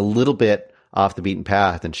a little bit off the beaten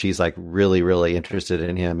path, and she's like really, really interested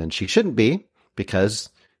in him. And she shouldn't be, because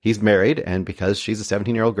he's married, and because she's a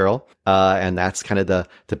 17-year-old girl. And that's kind of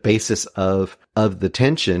the basis of the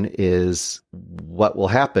tension, is what will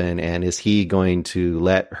happen. And is he going to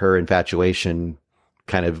let her infatuation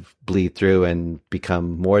kind of bleed through and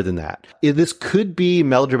become more than that? This could be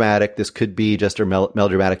melodramatic. This could be just a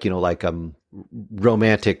melodramatic, like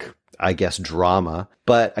romantic, I guess, drama.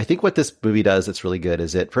 But I think what this movie does that's really good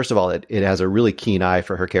is first of all, it has a really keen eye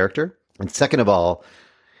for her character. And second of all,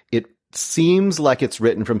 seems like it's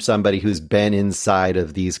written from somebody who's been inside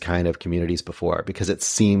of these kind of communities before, because it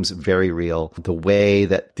seems very real. The way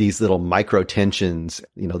that these little micro tensions,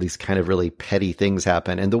 these kind of really petty things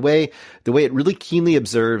happen, and the way it really keenly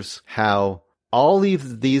observes how all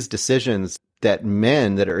of these decisions that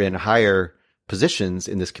men that are in higher positions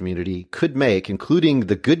in this community could make, including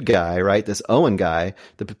the good guy, right? This Owen guy,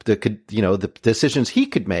 the decisions he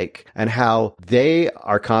could make, and how they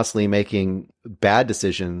are constantly making bad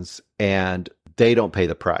decisions, and they don't pay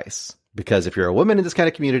the price. Because if you're a woman in this kind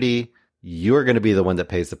of community, you're going to be the one that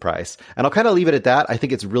pays the price. And I'll kind of leave it at that. I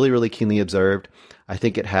think it's really, really keenly observed. I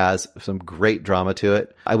think it has some great drama to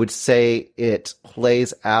it. I would say it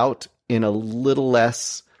plays out in a little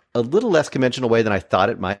less conventional way than I thought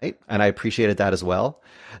it might, and I appreciated that as well.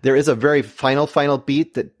 There is a very final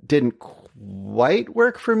beat that didn't quite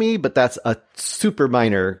work for me, but that's a super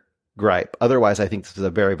minor gripe. Otherwise, I think this is a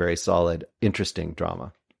very, very solid, interesting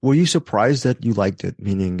drama. Were you surprised that you liked it?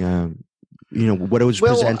 Meaning, what it was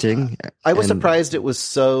presenting? I was surprised it was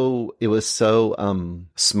so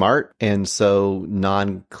smart and so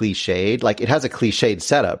non-cliched. Like, it has a cliched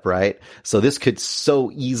setup, right? So this could so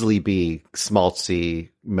easily be schmaltzy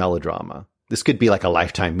melodrama. This could be like a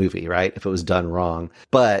Lifetime movie, right? If it was done wrong,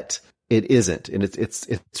 but it isn't, and it's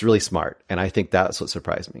really smart. And I think that's what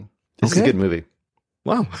surprised me. This is a good movie.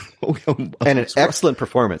 Wow. And an excellent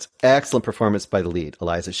performance by the lead,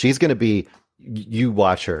 Eliza. She's going to be, you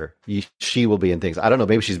watch her, she will be in things. I don't know,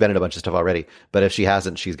 maybe she's been in a bunch of stuff already, but if she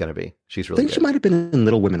hasn't, she's going to be. She's really good. I think she might have been in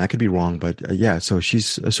Little Women. I could be wrong, but yeah, so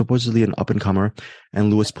she's supposedly an up-and-comer.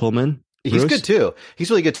 And Lewis Pullman, he's good too. He's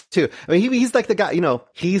really good too. I mean, he's like the guy,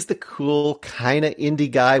 he's the cool kind of indie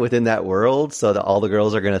guy within that world, so that all the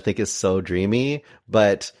girls are going to think is so dreamy,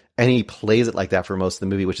 but And he plays it like that for most of the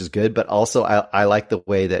movie, which is good. But also, I like the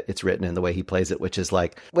way that it's written and the way he plays it, which is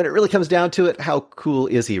like, when it really comes down to it, how cool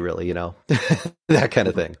is he really, you know? That kind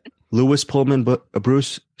of thing. Lewis Pullman,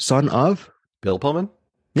 Bruce, son of? Bill Pullman?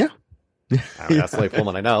 Yeah. I mean, that's the only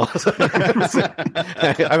Pullman I know.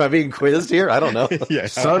 Am I being quizzed here? I don't know. Yeah.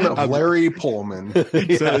 Son of Larry Pullman.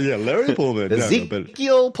 Larry Pullman.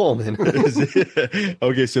 Ezekiel Pullman.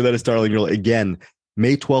 Okay, so that is Starling Girl again.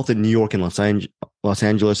 May 12th in New York and Los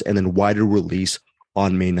Angeles, and then wider release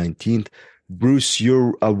on May 19th. Bruce,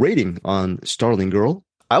 your rating on Starling Girl?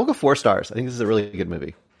 I will go 4 stars. I think this is a really good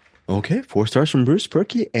movie. Okay, 4 stars from Bruce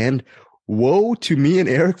Perky, and woe to me and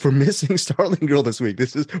Eric for missing Starling Girl this week.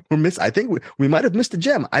 I think we might have missed a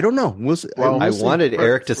gem. I don't know. I wanted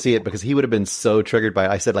Eric to see it because he would have been so triggered by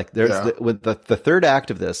it. I said, like, there's with the third act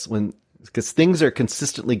of this, because things are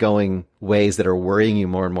consistently going ways that are worrying you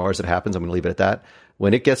more and more as it happens. I'm going to leave it at that.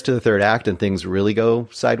 When it gets to the third act and things really go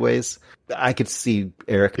sideways, I could see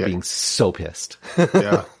Eric being so pissed.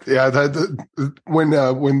 Yeah. When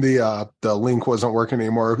the link wasn't working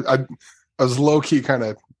anymore, I was low key kind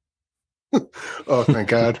of. Oh, thank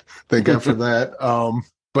God for that.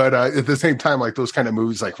 But at the same time, like those kind of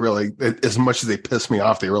movies, like really, as much as they piss me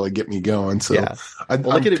off, they really get me going. So yeah.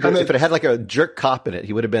 Look at it, if it had like a jerk cop in it,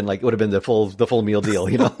 he would have been like, the full meal deal,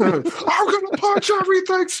 you know? I'm gonna punch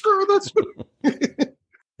everything. Screw this.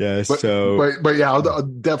 Yeah. But yeah, I'll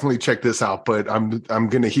definitely check this out. But I'm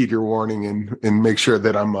gonna heed your warning and make sure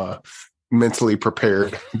that I'm mentally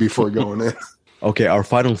prepared before going in. Okay, our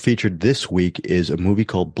final feature this week is a movie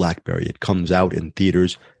called Blackberry. It comes out in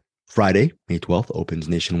theaters Friday, May 12th, opens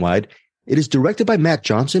nationwide. It is directed by Matt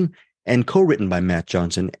Johnson and co-written by Matt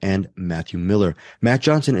Johnson and Matthew Miller. Matt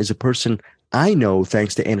Johnson is a person I know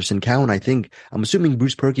thanks to Anderson Cowan. I'm assuming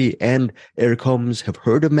Bruce Perky and Eric Holmes have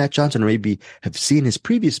heard of Matt Johnson or maybe have seen his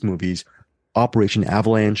previous movies, Operation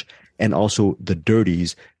Avalanche and also The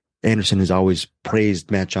Dirties. Anderson has always praised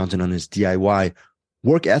Matt Johnson on his DIY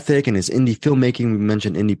work ethic and his indie filmmaking. We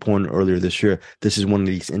mentioned indie porn earlier this year. This is one of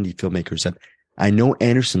these indie filmmakers that I know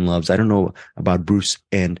Anderson loves. I don't know about Bruce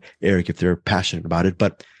and Eric if they're passionate about it,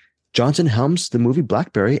 but Johnson helms the movie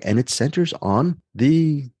Blackberry, and it centers on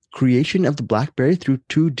the creation of the Blackberry through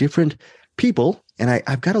 2 different people. And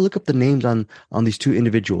I've got to look up the names on these 2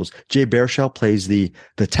 individuals. Jay Baruchel plays the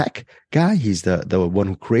tech guy. He's the one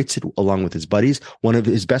who creates it along with his buddies. One of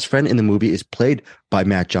his best friend in the movie is played by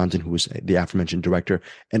Matt Johnson, who was the aforementioned director.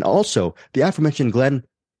 And also the aforementioned Glenn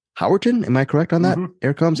Howerton. Am I correct on that? Mm-hmm.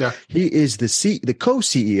 Eric Combs? Yeah. He is the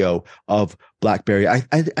co-CEO of Blackberry. I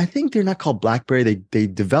think they're not called Blackberry.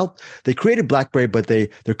 They created Blackberry, but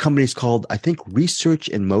their company is called, I think, Research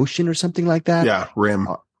in Motion or something like that. Yeah, RIM.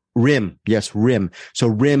 RIM. Yes, RIM. So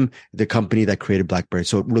RIM, the company that created Blackberry.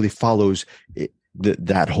 So it really follows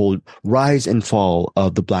that whole rise and fall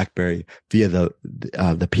of the Blackberry via the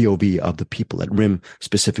POV of the people at RIM,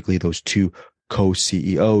 specifically those 2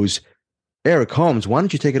 co-CEOs. Eric Holmes, why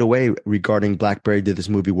don't you take it away regarding Blackberry? Did this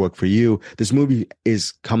movie work for you? This movie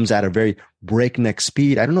comes at a very breakneck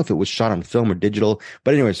speed. I don't know if it was shot on film or digital,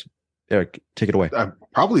 but anyways, Eric, take it away.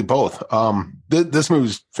 Probably both. This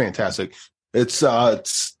movie's fantastic. It's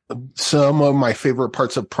some of my favorite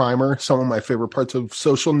parts of Primer, some of my favorite parts of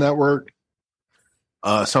Social Network,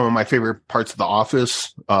 some of my favorite parts of The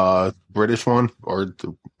Office, British one or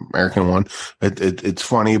the American one. It's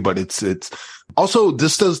funny, but it's also,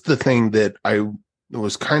 this does the thing that I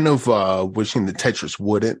was kind of wishing that Tetris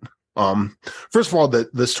wouldn't. First of all,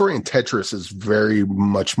 the story in Tetris is very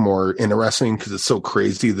much more interesting because it's so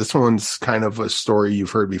crazy. This one's kind of a story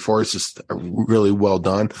you've heard before. It's just really well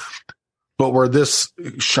done. But where this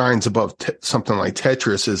shines above something like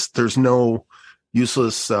Tetris is there's no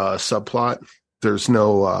useless subplot. There's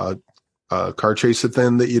no car chase at the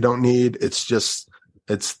end that you don't need. It's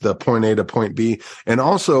the point A to point B. And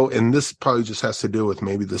also, and this probably just has to do with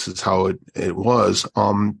maybe this is how it was.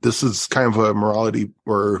 This is kind of a morality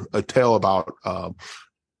or a tale about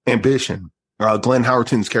ambition. Glenn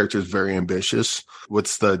Howerton's character is very ambitious.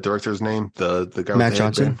 What's the director's name? The guy Matt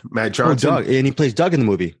Johnson. Matt Johnson. Oh, Doug, and he plays Doug in the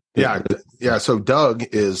movie. Yeah. So Doug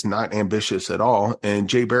is not ambitious at all, and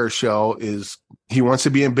Jay Baruchel he wants to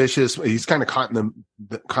be ambitious. He's kind of caught in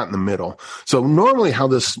the middle. So normally, how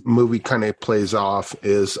this movie kind of plays off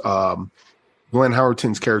is Glenn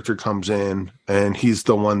Howerton's character comes in, and he's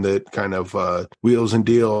the one that kind of wheels and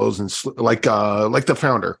deals, and like the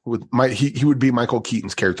founder. He would be Michael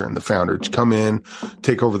Keaton's character in The Founder, to come in,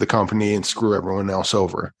 take over the company, and screw everyone else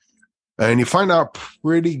over. And you find out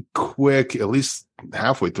pretty quick, at least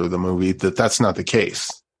halfway through the movie, that that's not the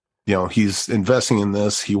case. You know, he's investing in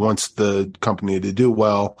this. He wants the company to do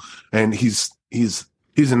well, and he's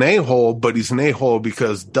he's an a-hole, but he's an a-hole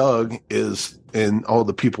because Doug is, and all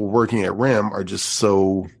the people working at RIM are just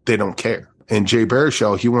so they don't care. And Jay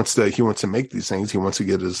Baruchel, he wants to make these things. He wants to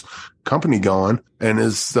get his company going, and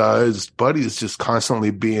his buddy is just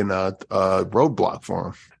constantly being a roadblock for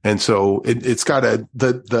him. And so it's got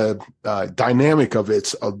the dynamic of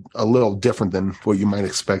it's a little different than what you might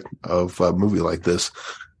expect of a movie like this.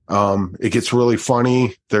 It gets really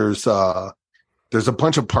funny. There's a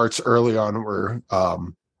bunch of parts early on where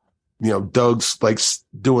Doug's like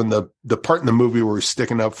doing the part in the movie where he's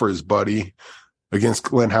sticking up for his buddy against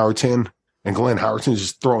Glenn Howerton. And Glenn Howerton's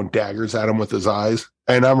just throwing daggers at him with his eyes.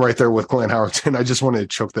 And I'm right there with Glenn Howerton. I just wanted to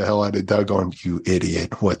choke the hell out of Doug going, "You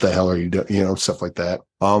idiot. What the hell are you doing?" Stuff like that.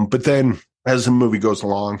 But then as the movie goes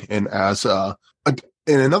along, and and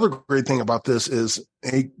another great thing about this is,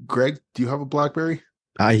 hey, Greg, do you have a Blackberry?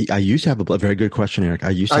 I used to have a very good question, Eric. I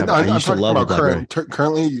used to love a Blackberry.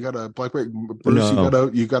 Currently, you got a Blackberry? Bruce, no.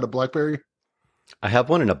 you got a Blackberry? I have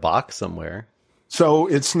one in a box somewhere. So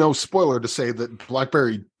it's no spoiler to say that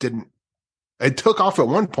Blackberry didn't. It took off at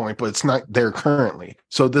one point, but it's not there currently.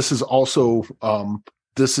 So this is also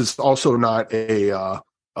not a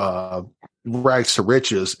rags to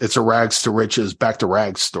riches. It's a rags to riches, back to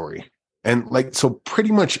rags story. And so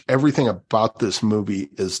pretty much everything about this movie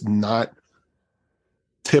is not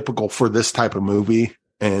typical for this type of movie,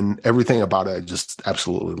 and everything about it I just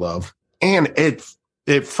absolutely love. And it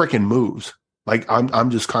freaking moves. Like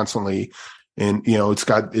I'm just constantly, and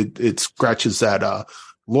it scratches that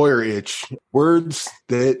lawyer itch, words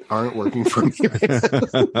that aren't working for me.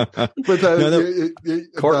 But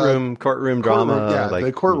courtroom drama.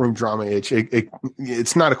 The courtroom drama itch.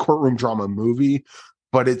 It's not a courtroom drama movie,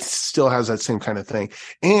 but it still has that same kind of thing.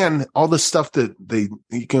 And all the stuff that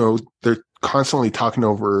they're constantly talking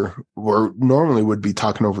over, or normally would be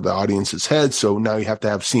talking over the audience's head. So now you have to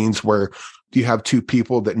have scenes where you have two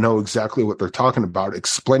people that know exactly what they're talking about,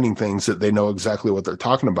 explaining things that they know exactly what they're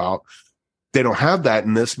talking about. They don't have that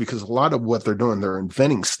in this because a lot of what they're doing, they're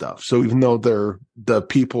inventing stuff. So even though the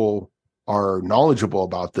people are knowledgeable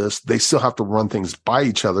about this, they still have to run things by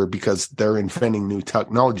each other because they're inventing new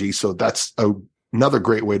technology. So that's another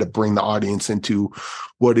great way to bring the audience into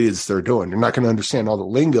what it is they're doing. You're not going to understand all the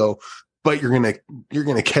lingo, but you're going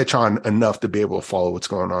to catch on enough to be able to follow what's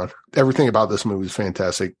going on. Everything about this movie is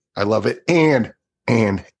fantastic. I love it. And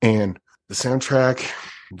the soundtrack,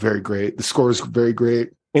 very great. The score is very great.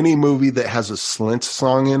 Any movie that has a Slint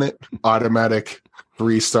song in it, automatic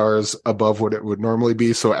 3 stars above what it would normally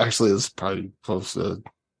be. So actually it's probably close to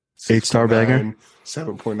 8-star banger.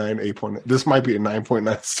 7.9, 8.9. This might be a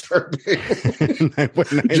 9.9 star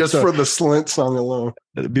banger. Just for the Slint song alone.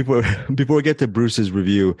 Before we get to Bruce's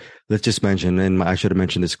review, let's just mention, and I should have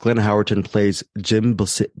mentioned this, Glenn Howerton plays Jim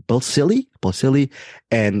Balsillie,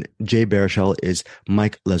 and Jay Baruchel is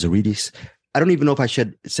Mike Lazaridis. I don't even know if I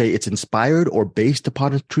should say it's inspired or based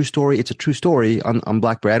upon a true story. It's a true story on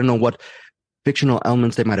Blackberry. I don't know what fictional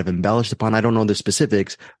elements they might have embellished upon. I don't know the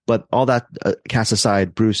specifics, but all that cast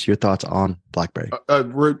aside, Bruce, your thoughts on Blackberry?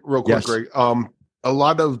 Real quick, yes. Greg. A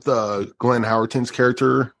lot of the Glenn Howerton's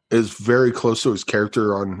character is very close to his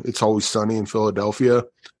character on It's Always Sunny in Philadelphia.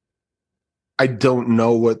 I don't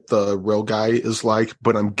know what the real guy is like,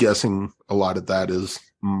 but I'm guessing a lot of that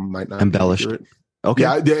might not embellished. Be accurate. Okay.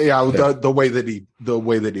 Yeah. The way that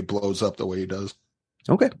he blows up the way he does.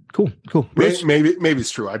 Okay. Cool. Maybe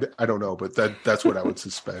it's true. I don't know, but that's what I would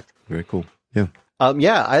suspect. Very cool. Yeah.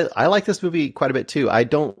 I like this movie quite a bit too. I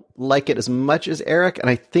don't like it as much as Eric, and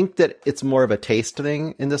I think that it's more of a taste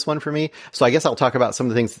thing in this one for me. So I guess I'll talk about some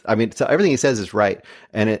of the things. I mean, so everything he says is right,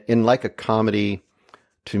 and in like a comedy,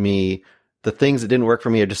 to me, the things that didn't work for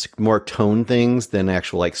me are just more tone things than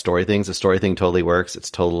actual like story things. The story thing totally works. It's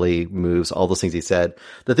totally moves. All those things he said.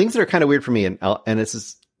 The things that are kind of weird for me, and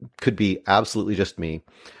this could be absolutely just me,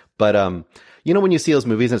 but when you see those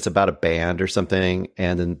movies and it's about a band or something,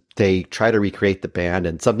 and then they try to recreate the band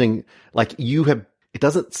and something like it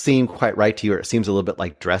doesn't seem quite right to you, or it seems a little bit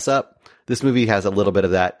like Dress Up. This movie has a little bit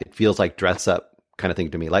of that. It feels like Dress Up kind of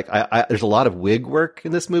thing to me. Like there's a lot of wig work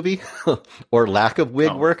in this movie or lack of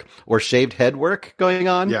wig work or shaved head work going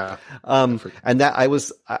on. Yeah. And that I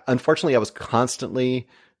was constantly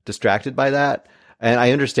distracted by that. And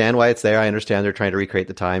I understand why it's there. I understand they're trying to recreate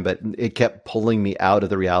the time, but it kept pulling me out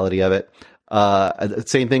of the reality of it.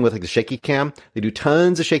 Same thing with like the shaky cam. They do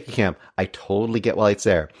tons of shaky cam. I totally get why it's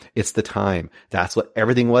there. It's the time. That's what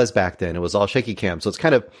everything was back then. It was all shaky cam. So it's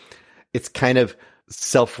kind of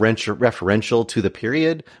self-referential to the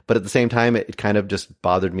period, but at the same time, it kind of just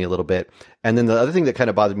bothered me a little bit. And then the other thing that kind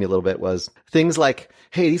of bothered me a little bit was things like,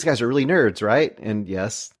 hey, these guys are really nerds, right? And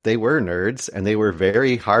yes, they were nerds, and they were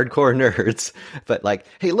very hardcore nerds. But like,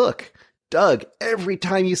 hey, look, Doug, every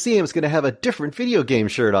time you see him, is going to have a different video game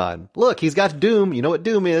shirt on. Look, he's got Doom. You know what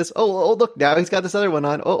Doom is? Oh, look, now he's got this other one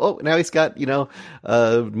on. Oh, now he's got, Mortal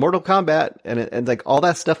Kombat. And like all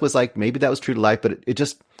that stuff was like, maybe that was true to life, but it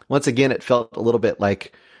just, once again, it felt a little bit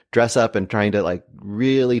like dress up and trying to like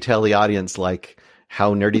really tell the audience like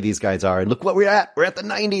how nerdy these guys are. And look what we're at. We're at the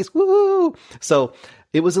 90s. Woo! So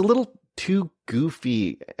it was a little too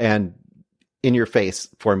goofy and in your face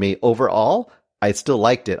for me overall. I still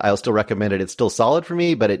liked it. I'll still recommend it. It's still solid for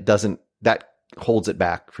me, but that holds it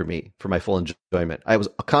back for me, for my full enjoyment. I was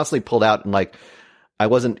constantly pulled out and like, I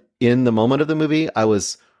wasn't in the moment of the movie. I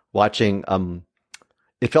was watching,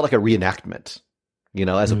 it felt like a reenactment,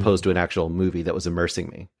 as opposed to an actual movie that was immersing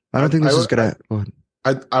me. I don't think this is going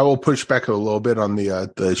to, I will push back a little bit on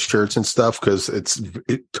the shirts and stuff, because it's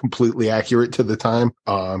completely accurate to the time.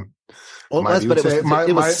 It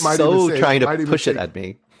was so trying to push it at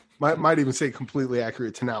me. Might even say completely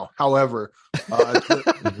accurate to now. However,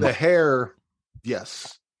 the hair,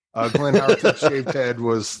 yes. Glenn Howerton's shaved head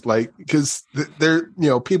was like, because there,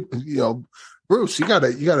 people, Bruce, you got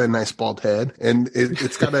a nice bald head, and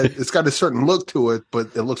it's got a certain look to it,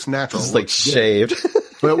 but it looks natural. It's like shaved.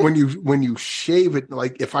 But when you shave it,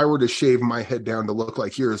 like if I were to shave my head down to look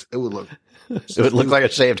like yours, it would look. It would look like a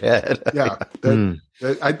shaved head. Yeah,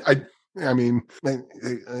 I mean,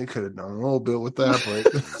 I could have done a little bit with that,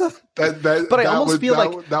 but I almost feel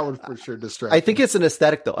like that would for sure distract. I think it's an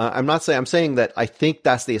aesthetic, though. I'm saying that I think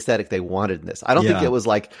that's the aesthetic they wanted in this. I don't think it was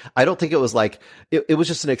like. It was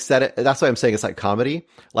just an aesthetic. That's why I'm saying it's like comedy.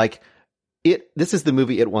 Like this is the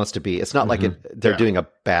movie it wants to be. It's not like they're doing a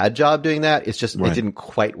bad job doing that. It's just it didn't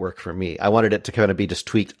quite work for me. I wanted it to kind of be just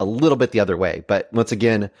tweaked a little bit the other way. But once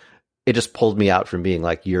again, it just pulled me out from being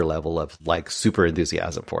like your level of like super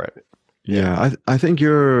enthusiasm for it. Yeah, I think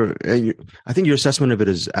your assessment of it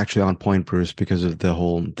is actually on point, Bruce, because of the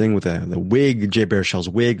whole thing with the wig, Jay Baruchel's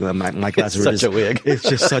wig, Mike Lazarus. Such a wig. It's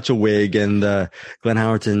just such a wig, and Glenn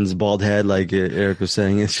Howerton's bald head, like Eric was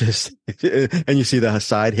saying, it's just, and you see the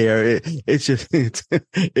side hair. It's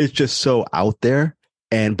just so out there,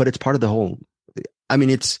 but it's part of the whole. I mean,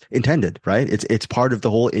 it's intended, right? It's part of the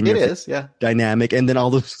whole dynamic. And then all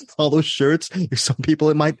those shirts, some people,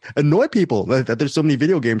 it might annoy people that there's so many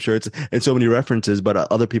video game shirts and so many references, but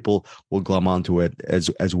other people will glom onto it as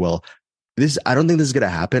well. I don't think this is going to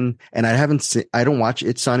happen. And I don't watch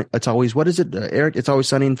It's Always, what is it, Eric? It's Always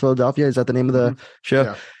Sunny in Philadelphia. Is that the name of the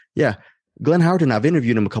show? Yeah. Glenn Howerton, I've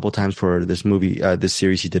interviewed him a couple of times for this movie, this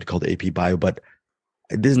series he did called AP Bio, but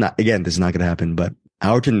this is not going to happen, but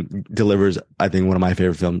Howerton delivers, I think, one of my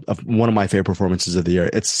favorite performances of the year.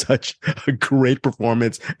 It's such a great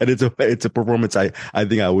performance, and it's a performance I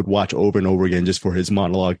think I would watch over and over again just for his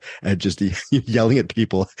monologue and just yelling at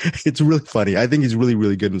people. It's really funny. I think he's really,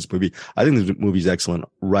 really good in this movie. I think this movie's excellent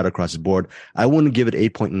right across the board. I wouldn't give it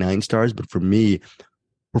 8.9 stars, but for me,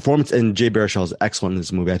 performance and Jay Baruchel is excellent in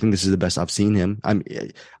this movie. I think this is the best I've seen him.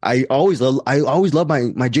 I always love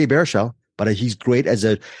my Jay Baruchel, but he's great as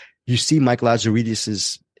you see Mike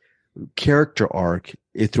Lazaridis' character arc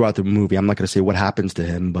throughout the movie. I'm not going to say what happens to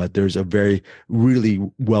him, but there's a very, really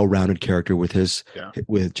well-rounded character with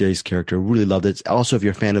Jay's character. Really loved it. Also, if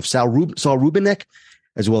you're a fan of Saul Rubinek,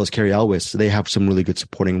 as well as Cary Elwes, they have some really good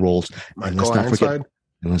supporting roles. And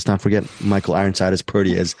let's not forget Michael Ironside as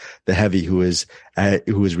Purdy, as the heavy who is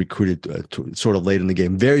recruited sort of late in the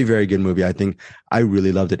game. Very, very good movie. I think I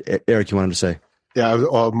really loved it. Eric, you wanted to say? Yeah,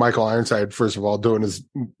 Michael Ironside, first of all, doing his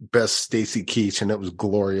best Stacy Keach, and it was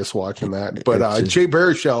glorious watching that. But Jay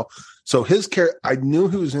Baruchel, so his character, I knew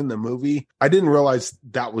he was in the movie. I didn't realize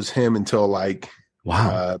that was him until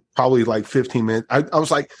probably like 15 minutes. I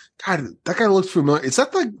was like, God, that guy looks familiar. Is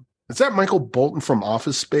that Michael Bolton from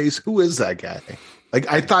Office Space? Who is that guy? Like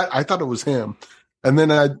I thought it was him. And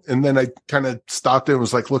then I kind of stopped it and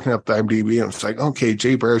was like looking up the IMDb, and it's like, okay,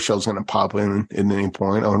 Jay Baruchel's going to pop in at any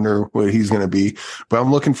point. I wonder what he's going to be. But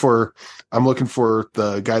I'm looking for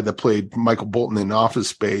the guy that played Michael Bolton in Office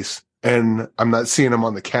Space, and I'm not seeing him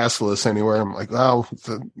on the cast list anywhere. I'm like, wow.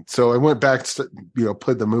 So I went back,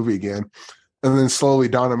 played the movie again, and then slowly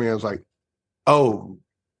dawned on me. I was like, oh,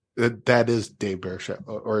 that is Dave Baruchel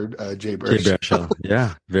or Jay Baruchel. Jay Baruchel.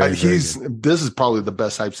 Yeah, this is probably the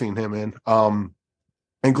best I've seen him in.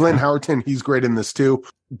 And Glenn Howerton, he's great in this too.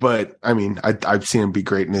 But I mean, I've seen him be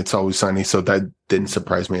great, and It's Always Sunny, so that didn't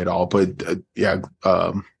surprise me at all. But Jay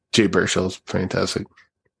Baruchel is fantastic.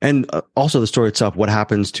 And also the story itself, what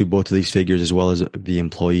happens to both of these figures as well as the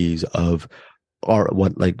employees of, or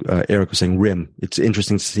what, like Eric was saying, RIM. It's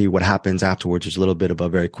interesting to see what happens afterwards. There's a little bit of a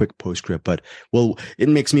very quick postscript, but well, it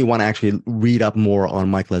makes me want to actually read up more on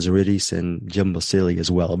Mike Lazaridis and Jim Basile as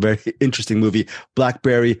well. Very interesting movie.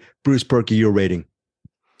 Blackberry, Bruce Perky, your rating?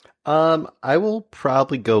 I will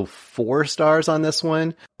probably go 4 stars on this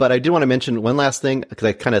one, but I do want to mention one last thing because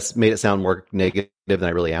I kind of made it sound more negative than I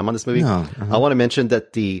really am on this movie. I want to mention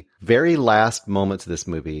that the very last moments of this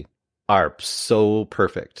movie are so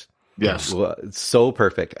perfect. Yes. So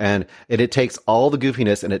perfect. And it takes all the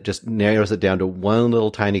goofiness and it just narrows it down to one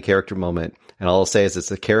little tiny character moment. And all I'll say is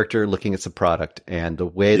it's a character looking at the product, and the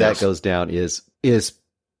way that goes down is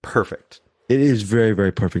perfect. It is very,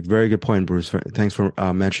 very perfect. Very good point, Bruce. Thanks for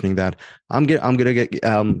mentioning that. I'm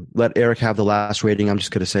gonna let Eric have the last rating. I'm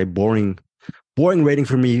just gonna say boring rating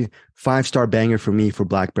for me. 5-star banger for me for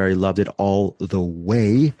Blackberry. Loved it all the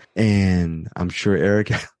way, and I'm sure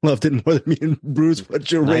Eric loved it more than me and Bruce.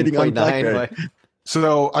 What's your rating on Blackberry?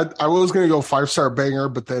 So I was gonna go 5-star banger,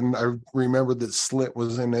 but then I remembered that Slint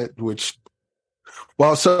was in it, which.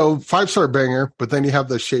 Well, so 5-star banger, but then you have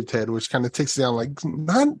the shaped head, which kind of takes down like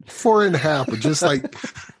not 4.5, but just like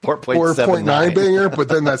 4.9 banger. But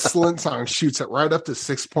then that Slint song shoots it right up to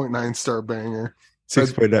 6.9 star banger.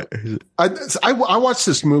 6.9. I watched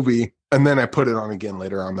this movie and then I put it on again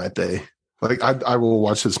later on that day. Like I will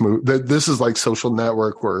watch this movie. This is like Social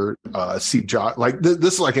Network or Steve Jobs. Like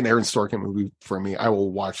this is like an Aaron Sorkin movie for me. I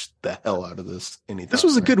will watch the hell out of this anytime. This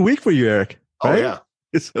was a good week for you, Eric. Right? Oh yeah.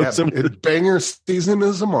 Banger season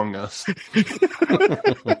is among us.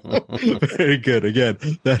 Very good. Again,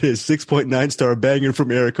 that is 6.9 star banger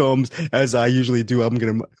from Eric Holmes. As I usually do, I'm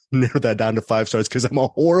going to narrow that down to 5 stars because I'm a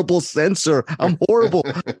horrible censor. I'm horrible.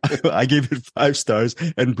 I gave it 5 stars,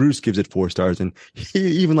 and Bruce gives it 4 stars. And he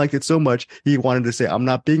even liked it so much, he wanted to say, I'm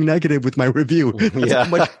not being negative with my review.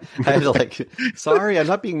 Yeah. I had to sorry, I'm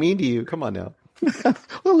not being mean to you. Come on now.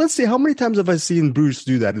 Well, let's see. How many times have I seen Bruce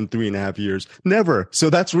do that in 3.5 years? Never. So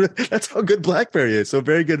that's how good Blackberry is. So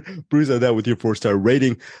very good, Bruce, on that with your 4-star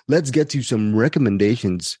rating. Let's get to some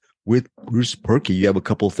recommendations with Bruce Perky. You have a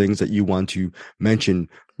couple things that you want to mention.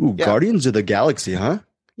 Guardians of the Galaxy, huh?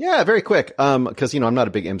 Yeah, very quick. Because I'm not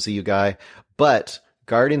a big MCU guy, but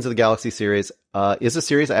Guardians of the Galaxy series is a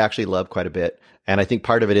series I actually love quite a bit. And I think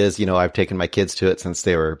part of it is, I've taken my kids to it since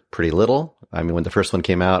they were pretty little. I mean, when the first one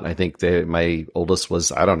came out, I think my oldest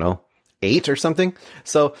was, 8 or something.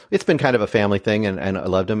 So it's been kind of a family thing, and I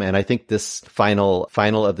loved them. And I think this final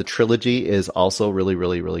of the trilogy is also really,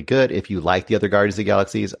 really, really good. If you like the other Guardians of the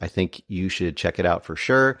Galaxies, I think you should check it out for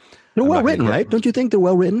sure. They're well written, right? Don't you think they're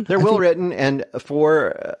well written? They're well written. And for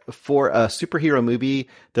a superhero movie,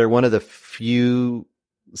 they're one of the few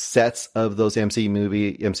sets of those MCU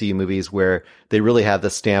movies where they really have the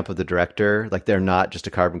stamp of the director. Like they're not just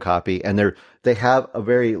a carbon copy, and they have a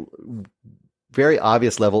very, very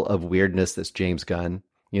obvious level of weirdness that's James Gunn,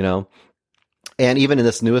 And even in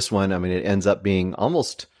this newest one, I mean, it ends up being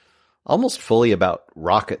almost fully about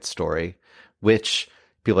Rocket's story, which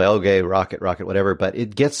people are like, okay, Rocket, whatever, but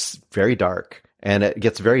it gets very dark, and it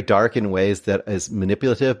gets very dark in ways that is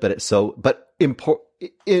manipulative, but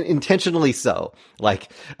intentionally so.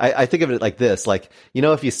 Like I think of it like this,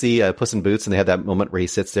 if you see Puss in Boots and they have that moment where he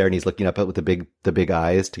sits there and he's looking up with the big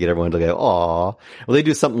eyes to get everyone to go, "Aw." Well, they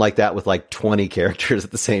do something like that with like 20 characters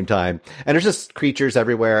at the same time, and there's just creatures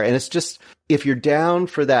everywhere, and it's just, if you're down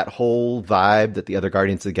for that whole vibe that the other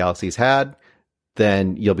Guardians of the Galaxies had,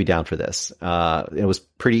 then you'll be down for this. It was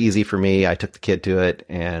pretty easy for me. I took the kid to it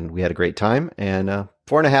and we had a great time, and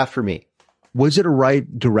 4.5 for me. Was it a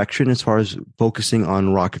right direction as far as focusing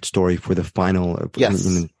on Rocket's story for the final?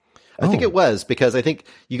 Yes. I think it was, because I think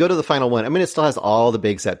you go to the final one. I mean, it still has all the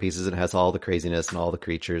big set pieces and has all the craziness and all the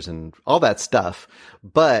creatures and all that stuff,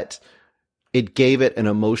 but it gave it an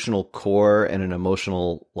emotional core and an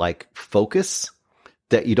emotional focus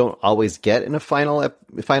that you don't always get in a final of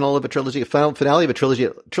a trilogy. A finale of a trilogy.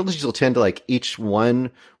 Trilogies will tend to each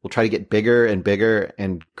one will try to get bigger and bigger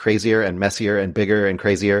and crazier and messier and bigger and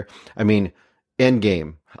crazier. I mean,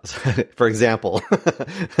 Endgame, for example,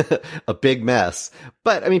 a big mess.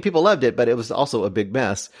 But I mean, people loved it, but it was also a big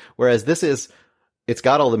mess. Whereas it's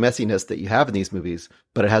got all the messiness that you have in these movies,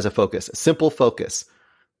 but it has a focus, a simple focus.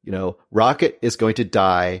 Rocket is going to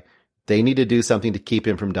die. They need to do something to keep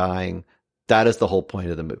him from dying. That is the whole point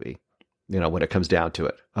of the movie, when it comes down to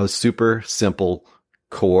it. A super simple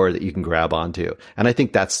core that you can grab onto. And I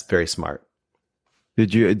think that's very smart.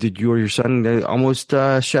 Did you or your son almost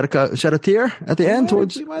shed a tear at the end?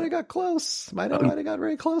 We might have got close. Might have got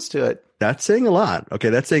very close to it. That's saying a lot. Okay,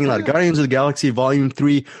 that's saying a lot. Guardians of the Galaxy Volume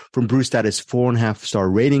 3 from Brewstat is 4.5-star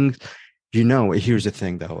ratings. Here's the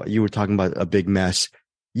thing, though. You were talking about a big mess.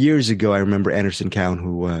 Years ago, I remember Anderson Cowan,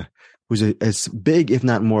 who was as big, if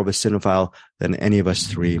not more of a cinephile than any of us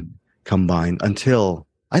three combined, until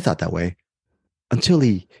I thought that way. Until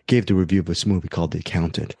he gave the review of this movie called The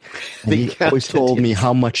Accountant. And he always told me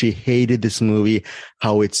how much he hated this movie,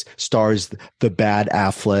 how it stars the bad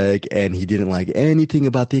Affleck, and he didn't like anything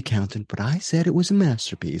about The Accountant. But I said it was a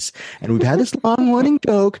masterpiece. And we've had this long running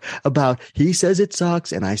joke about he says it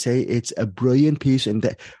sucks, and I say it's a brilliant piece.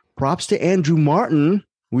 And props to Andrew Martin.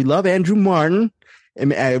 We love Andrew Martin.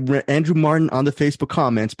 Andrew Martin on the Facebook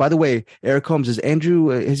comments. By the way, Eric Holmes, has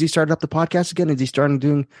he started up the podcast again? Is he starting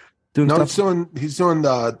doing stuff? He's doing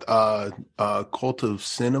the Cult of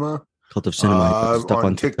Cinema. Cult of Cinema stuff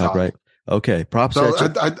on TikTok, right? Okay, props. So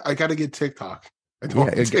I got to get TikTok.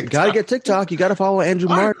 Got to get TikTok. You got to follow Andrew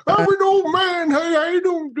Martin. I'm an old man. Hey, I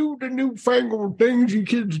don't do the newfangled things you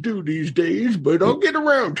kids do these days, but I'll get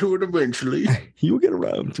around to it eventually. You'll get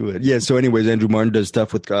around to it. Yeah. So, anyways, Andrew Martin does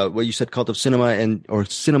stuff with what you said, Cult of Cinema or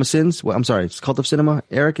Cinema Sins. Well, I'm sorry, it's Cult of Cinema.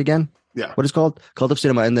 Eric again. Yeah. What is it called? Cult of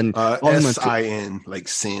Cinema, and then SIN, like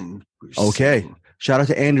sin. Okay. Sin. Shout out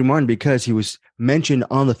to Andrew Martin because he was mentioned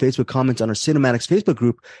on the Facebook comments on our Cinematics Facebook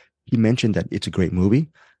group. He mentioned that it's a great movie.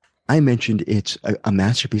 I mentioned it's a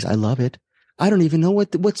masterpiece. I love it. I don't even know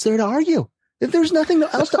what's there to argue. If there's nothing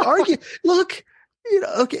else to argue, look,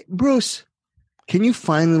 okay, Bruce, can you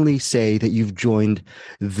finally say that you've joined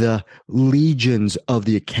the legions of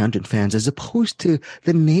The Accountant fans as opposed to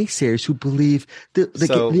the naysayers who believe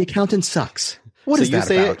the Accountant sucks? What is that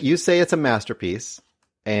about? You say it's a masterpiece,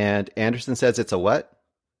 and Anderson says it's a what?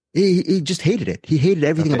 He just hated it. He hated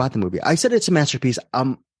everything about the movie. I said it's a masterpiece.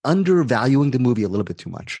 I'm undervaluing the movie a little bit too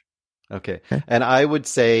much. Okay. And I would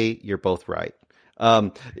say you're both right.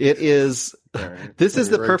 It is, this is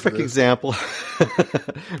the perfect example.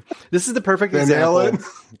 This is the perfect example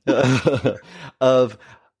of,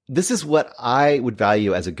 this is what I would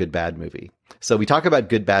value as a good, bad movie. So we talk about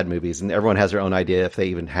good, bad movies, and everyone has their own idea if they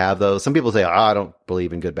even have those. Some people say, I don't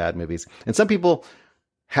believe in good, bad movies. And some people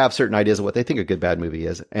have certain ideas of what they think a good, bad movie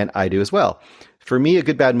is. And I do as well. For me, a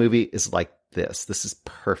good, bad movie is like this. This is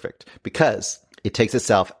perfect because it takes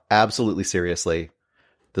itself absolutely seriously.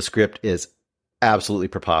 The script is absolutely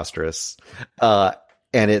preposterous. And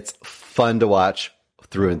it's fun to watch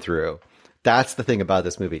through and through. That's the thing about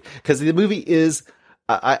this movie. Because the movie is,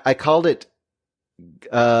 I called it,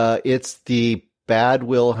 it's the Bad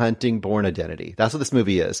Will Hunting Bourne Identity. That's what this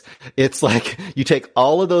movie is. It's like you take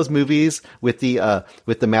all of those movies with the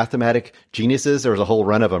mathematic geniuses. There was a whole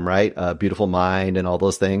run of them, right? Beautiful Mind and all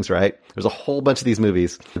those things, right? There's a whole bunch of these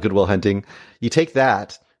movies. Good Will Hunting. You take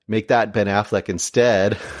that, make that Ben Affleck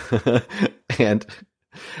instead, and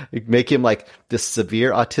make him like this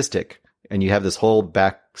severe autistic. And you have this whole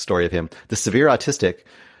backstory of him, the severe autistic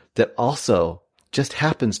that also just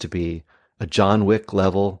happens to be a John Wick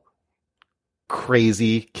level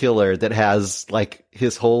crazy killer that has like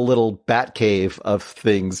his whole little bat cave of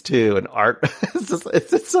things too and art.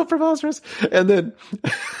 It's so preposterous. And then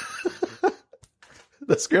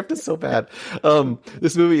the script is so bad.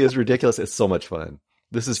 This movie is ridiculous. It's so much fun.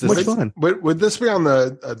 This is just fun. Would this be on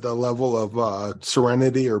the level of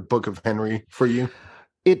Serenity or Book of Henry for you?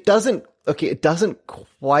 It doesn't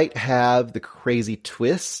quite have the crazy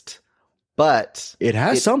twist, but it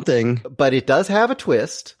has something. But it does have a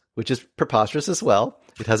twist, which is preposterous as well.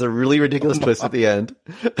 It has a really ridiculous twist at the end.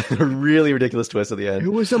 A really ridiculous twist at the end. It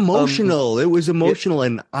was emotional.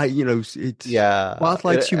 And it's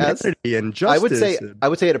spotlights humanity and justice. I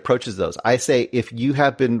would say it approaches those. I say if you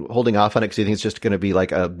have been holding off on it because you think it's just going to be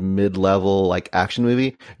like a mid-level like action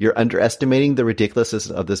movie, you're underestimating the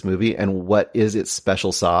ridiculousness of this movie and what is its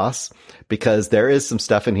special sauce. Because there is some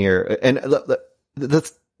stuff in here, and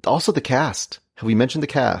that's also the cast. Have we mentioned the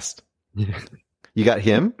cast? You got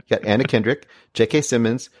him, you got Anna Kendrick, J.K.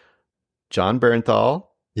 Simmons, John Bernthal.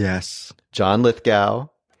 Yes. John Lithgow.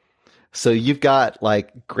 So you've got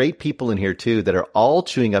like great people in here too that are all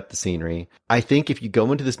chewing up the scenery. I think if you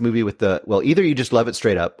go into this movie with either you just love it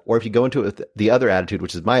straight up, or if you go into it with the other attitude,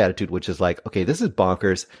 which is my attitude, which is like, okay, this is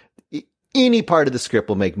bonkers. Any part of the script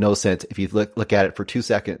will make no sense if you look at it for 2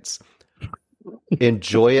 seconds.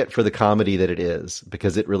 Enjoy it for the comedy that it is,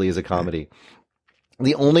 because it really is a comedy.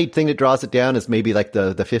 The only thing that draws it down is maybe like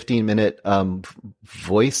the 15-minute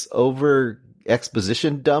voiceover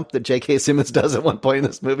exposition dump that J.K. Simmons does at one point in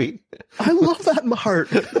this movie. I love that part.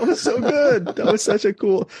 That was so good. That was such a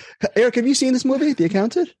cool. Eric, have you seen this movie, The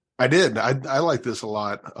Accountant? I did. I like this a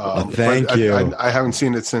lot. Thank you. I haven't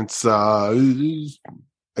seen it since I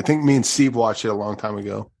think me and Steve watched it a long time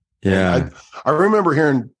ago. Yeah. I remember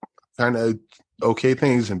hearing kind of okay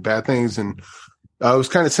things and bad things, and it was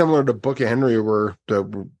kind of similar to Book of Henry, where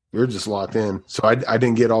we were just locked in. So I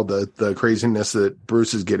didn't get all the craziness that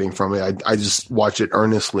Bruce is getting from it. I just watched it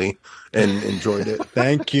earnestly and enjoyed it.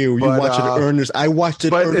 Thank you. You watched it earnestly. I watched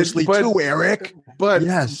it earnestly too, Eric. But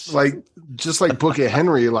yes, just like Book of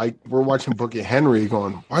Henry, like we're watching Book of Henry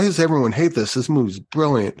going, why does everyone hate this? This movie's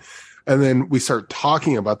brilliant. And then we start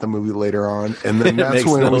talking about the movie later on, and then that's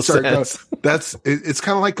when we start going, it's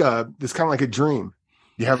kind of like a dream.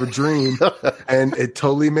 You have a dream and it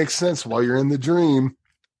totally makes sense while you're in the dream.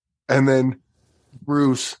 And then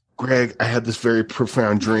Bruce, Greg, I had this very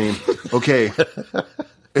profound dream. Okay.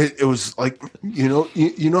 It was like, you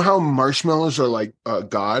know how marshmallows are like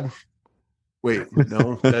God? Wait,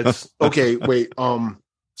 no, that's okay. Wait.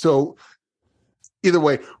 So either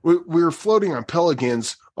way, we were floating on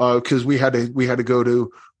pelicans because we had to go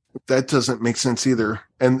to. That doesn't make sense either.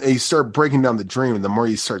 And you start breaking down the dream, and the more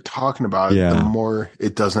you start talking about it, the more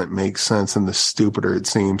it doesn't make sense, and the stupider it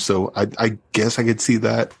seems. So I guess I could see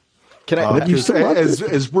that. Can I?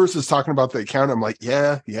 As Bruce is talking about the account, I'm like,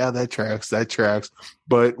 yeah, that tracks.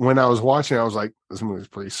 But when I was watching, I was like, this movie's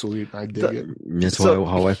pretty sweet. I dig it. That's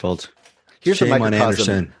how I felt. Here's Shame the microcosm. On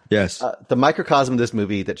Anderson. Yes. The microcosm of this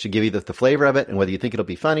movie that should give you the flavor of it, and whether you think it'll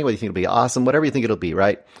be funny, whether you think it'll be awesome, whatever you think it'll be,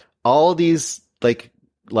 right? All these like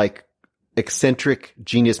eccentric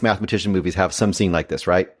genius mathematician movies have some scene like this,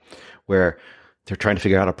 right? Where they're trying to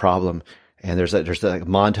figure out a problem, and there's a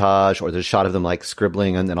montage, or there's a shot of them like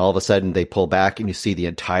scribbling, and then all of a sudden they pull back and you see the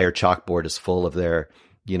entire chalkboard is full of their,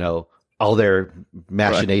 all their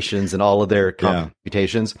machinations and all of their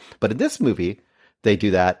computations. But in this movie, they do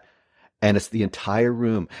that, and it's the entire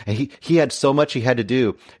room. And he had so much he had to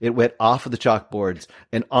do. It went off of the chalkboards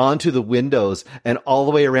and onto the windows and all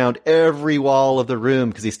the way around every wall of the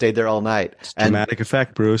room because he stayed there all night. It's dramatic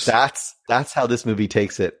effect, Bruce. That's how this movie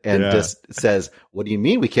takes it and just says, what do you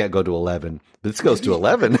mean we can't go to 11? But this goes to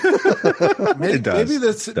 11. Maybe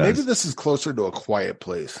this is closer to A Quiet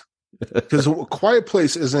Place. Because A Quiet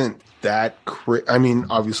Place isn't that I mean,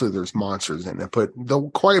 obviously there's monsters in it, but the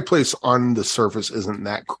Quiet Place on the surface isn't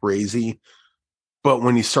that crazy. But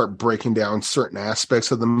when you start breaking down certain aspects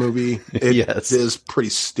of the movie, it is pretty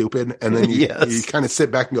stupid. And then you kind of sit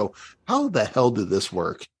back and go, how the hell did this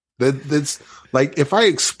work? That's like, if I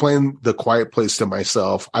explain The Quiet Place to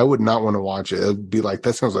myself, I would not want to watch it. It would be like,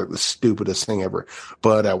 that sounds like the stupidest thing ever.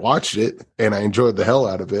 But I watched it and I enjoyed the hell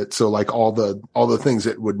out of it. So like all the things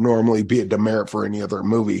that would normally be a demerit for any other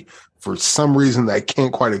movie, for some reason that I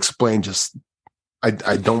can't quite explain,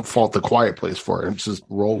 I don't fault The Quiet Place for it. Just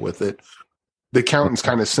roll with it. The Accountant's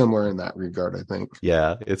kind of similar in that regard, I think.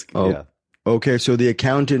 Yeah, yeah. Okay, so The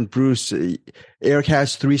Accountant, Bruce, Eric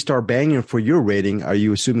has 3-star banger for your rating. Are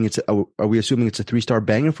we assuming it's a 3-star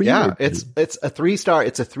banger for you? Yeah, it's a 3-star.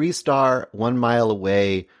 It's a 3-star, 1 mile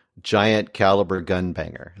away giant caliber gun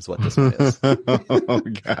banger is what this one is. Oh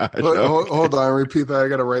God! Hold on, repeat that. I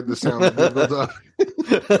got to write this down.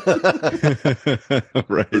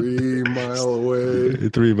 Right, 3 mile away.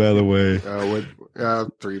 3 mile away.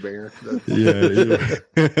 3 banger. Yeah.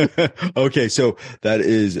 Okay, so that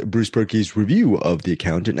is Bruce Perky's review of The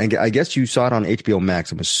Accountant. I guess you saw it on HBO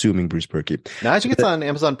Max. I'm assuming, Bruce Perky. No, I think it's on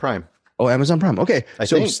Amazon Prime. Oh, Amazon Prime. Okay. I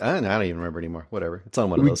think. I don't even remember anymore. Whatever. It's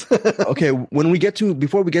on one of those. Okay.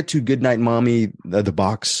 Before we get to Goodnight Mommy, the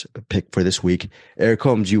box pick for this week, Eric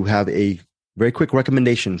Holmes, you have a very quick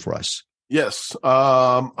recommendation for us. Yes.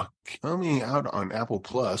 Coming out on Apple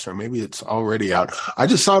Plus, or maybe it's already out. I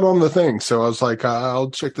just saw it on the thing. So I was like,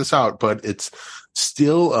 I'll check this out, but it's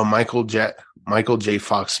still a Michael J.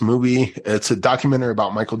 Fox movie. It's a documentary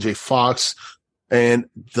about Michael J. Fox. And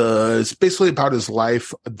it's basically about his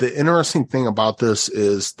life. The interesting thing about this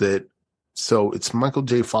is that, so it's Michael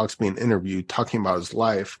J. Fox being interviewed talking about his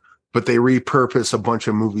life, but they repurpose a bunch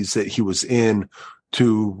of movies that he was in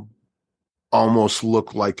to almost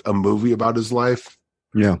look like a movie about his life.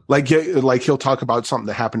 Yeah. Like he'll talk about something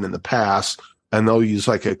that happened in the past, and they'll use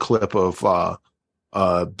like a clip of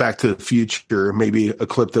Back to the Future, maybe a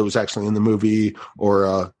clip that was actually in the movie,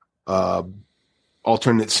 or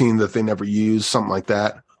alternate scene that they never used, something like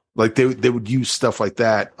that. Like they would use stuff like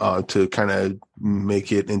that to kind of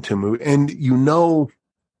make it into a movie. And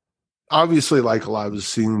obviously, like a lot of us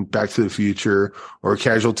seen Back to the Future or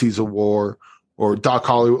Casualties of War or Doc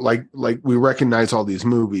Hollywood, like we recognize all these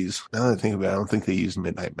movies. Now that I think about it, I don't think they used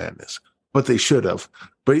Midnight Madness, but they should have.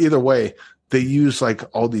 But either way, they use like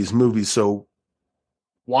all these movies. So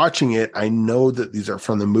watching it, I know that these are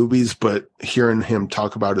from the movies, but hearing him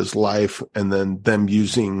talk about his life and then them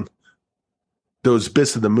using those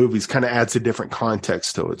bits of the movies kind of adds a different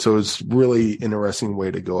context to it. So it's really interesting way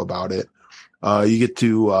to go about it. You get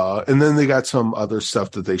to, and then they got some other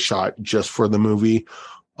stuff that they shot just for the movie.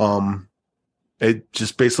 It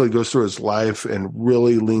just basically goes through his life and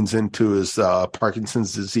really leans into his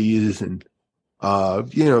Parkinson's disease and,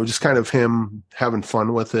 just kind of him having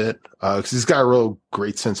fun with it. Cause he's got a real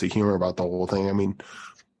great sense of humor about the whole thing. I mean,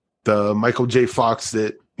 the Michael J. Fox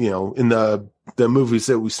that, in the movies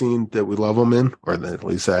that we've seen that we love him in, or that at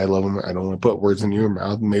least I love him. I don't want to put words in your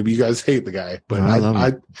mouth. Maybe you guys hate the guy, but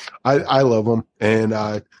I love him.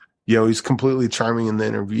 And, he's completely charming in the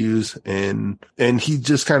interviews and he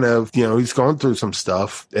just kind of, he's going through some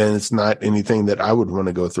stuff and it's not anything that I would want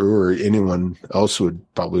to go through or anyone else would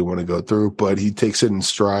probably want to go through, but he takes it in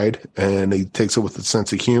stride and he takes it with a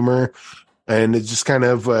sense of humor and it just kind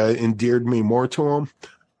of endeared me more to him.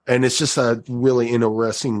 And it's just a really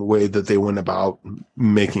interesting way that they went about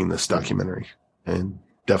making this documentary and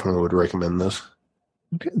definitely would recommend this.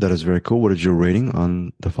 Okay. That is very cool. What is your rating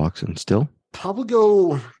on The Fox and Still? Probably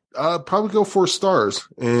go 4 stars.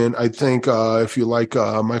 And I think if you like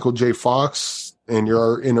Michael J. Fox and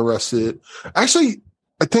you're interested, actually,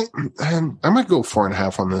 I think I might go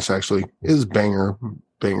 4.5 on this. Actually, it is banger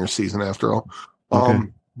season after all. Okay.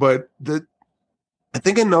 But I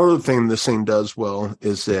think another thing this thing does well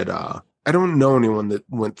is that I don't know anyone that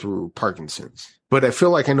went through Parkinson's, but I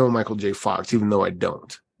feel like I know Michael J. Fox, even though I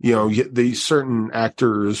don't. These certain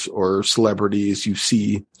actors or celebrities you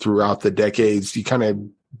see throughout the decades, you kind of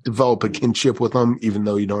develop a kinship with them, even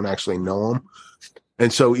though you don't actually know them.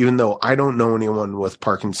 And so even though I don't know anyone with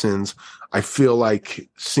Parkinson's, I feel like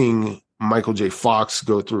seeing Michael J. Fox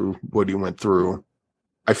go through what he went through,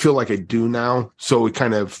 I feel like I do now. So it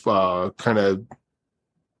kind of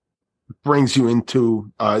brings you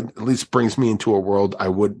into, at least brings me into a world I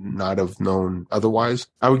would not have known otherwise.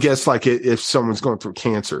 I would guess like if someone's going through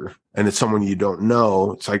cancer and it's someone you don't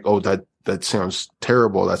know, it's like, oh, that sounds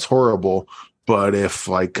terrible. That's horrible. But if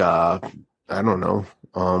like, I don't know,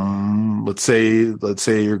 let's say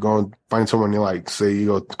you're going to find someone you like, say you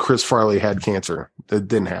go, Chris Farley had cancer. That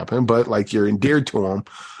didn't happen, but like you're endeared to him.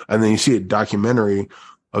 And then you see a documentary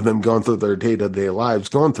of them going through their day-to-day lives,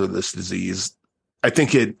 going through this disease. I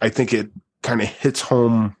think it kind of hits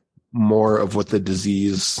home more of what the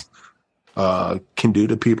disease can do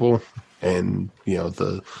to people, and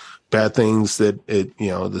the bad things that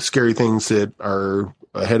the scary things that are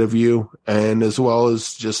ahead of you, and as well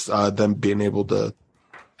as just them being able to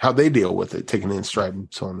how they deal with it, taking it in stride, and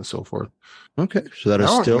so on and so forth. Okay, so that is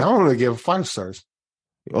still. Now I'm going to give 5 stars.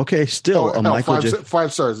 Okay, still a Michael J.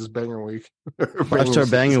 5 stars is banger week. 5-star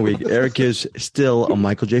banger week. Eric gives still a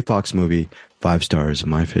Michael J. Fox movie 5 stars.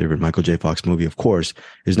 My favorite Michael J. Fox movie, of course,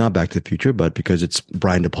 is not Back to the Future, but because it's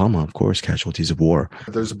Brian De Palma, of course, Casualties of War.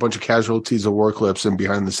 There's a bunch of Casualties of War clips and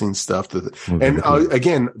behind the scenes stuff.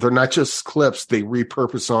 Again, they're not just clips; they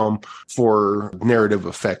repurpose them for narrative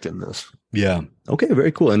effectiveness. Yeah. Okay.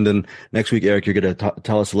 Very cool. And then next week, Eric, you're going to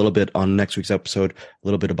tell us a little bit on next week's episode, a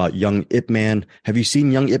little bit about Young Ip Man. Have you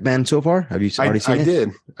seen Young Ip Man so far? Have you already seen it?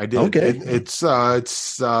 I did. Okay. It's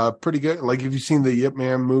pretty good. Like, have you seen the Ip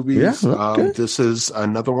Man movies? Yeah. This is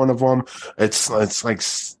another one of them. It's like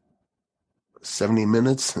 70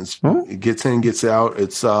 minutes. It gets in, gets out.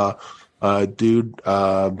 It's dude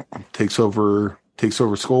takes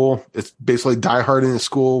over school. It's basically Die Hard in a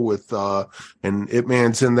school with and Ip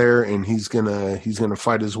Man's in there, and he's gonna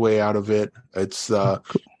fight his way out of it. It's cool.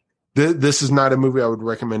 This is not a movie I would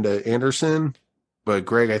recommend to Anderson, but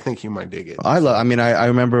Greg, I think you might dig it. I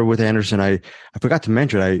remember with Anderson, I forgot to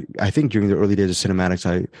mention, I think during the early days of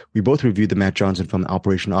cinematics, we both reviewed the Matt Johnson film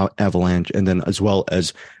Operation Avalanche, and then as well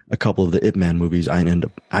as a couple of the Ip Man movies. I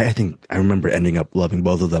think I remember ending up loving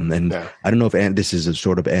both of them. And yeah. I don't know if this is a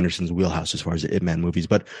sort of Anderson's wheelhouse as far as the Ip Man movies,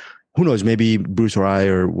 but who knows? Maybe Bruce or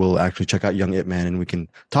I will actually check out Young Ip Man, and we can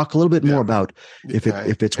talk a little bit more about if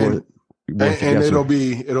it's worth. And it'll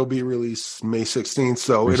be released May 16th,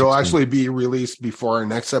 so it'll actually be released before our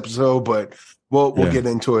next episode. But we'll get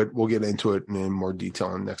into it. We'll get into it in more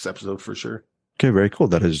detail in the next episode for sure. Okay, very cool.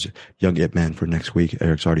 That is Young Ip Man for next week.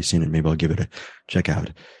 Eric's already seen it. Maybe I'll give it a check out.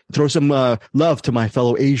 Throw some love to my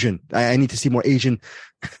fellow Asian. I need to see more Asian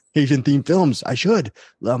themed films. I should.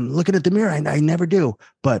 Looking at the mirror, I never do.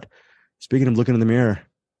 But speaking of looking in the mirror,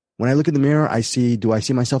 when I look in the mirror, do I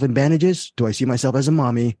see myself in bandages? Do I see myself as a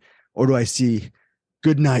mommy? Or do I see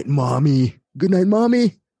Goodnight, Mommy? Goodnight,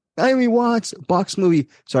 Mommy. Naomi Watts, box movie.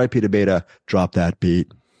 Sorry, Peter Beta. Drop that beat.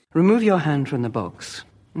 Remove your hand from the box,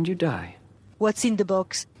 and you die. What's in the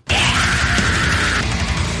box?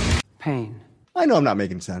 pain. I know I'm not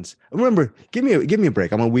making sense. Remember, give me a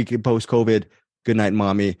break. I'm a week post-COVID. Goodnight,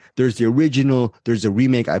 Mommy. There's the original. There's the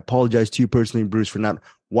remake. I apologize to you personally, Bruce, for not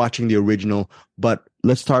watching the original. But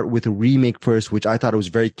let's start with the remake first, which I thought it was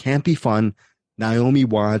very campy fun. Naomi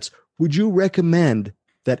Watts. Would you recommend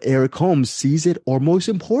that Eric Holmes sees it? Or most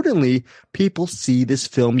importantly, people see this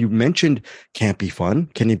film? You mentioned campy fun.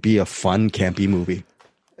 Can it be a fun, campy movie?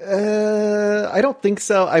 I don't think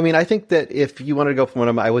so. I mean, I think that if you wanted to go from one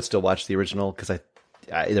of them, I would still watch the original because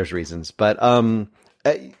there's reasons. But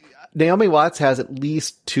Naomi Watts has at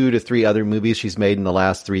least 2 to 3 other movies she's made in the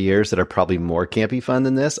last 3 years that are probably more campy fun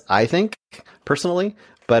than this, I think, personally.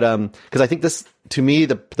 But because I think this, to me,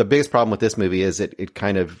 the biggest problem with this movie is it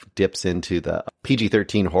kind of dips into the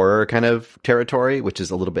PG-13 horror kind of territory, which is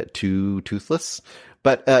a little bit too toothless.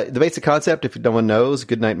 But the basic concept, if no one knows,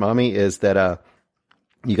 Goodnight, Mommy, is that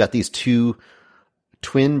you got these 2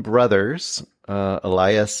 twin brothers,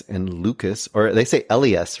 Elias and Lucas, or they say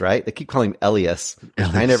Elias, right? They keep calling him Elias.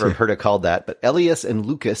 I never heard it called that, but Elias and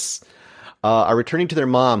Lucas are returning to their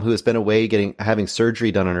mom, who has been away having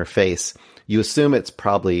surgery done on her face. You assume it's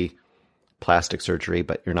probably plastic surgery,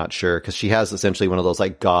 but you're not sure because she has essentially one of those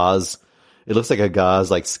like gauze. It looks like a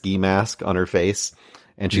gauze like ski mask on her face,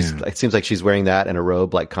 and it seems like she's wearing that and a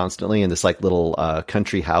robe like constantly in this like little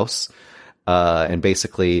country house. And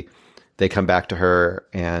basically, they come back to her,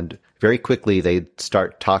 and very quickly they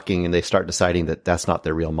start talking, and they start deciding that that's not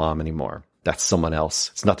their real mom anymore. That's someone else.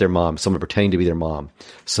 It's not their mom. Someone pretending to be their mom.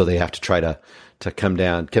 So they have to try to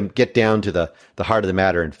get down to the heart of the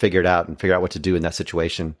matter and figure out what to do in that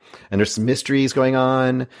situation. And there's some mysteries going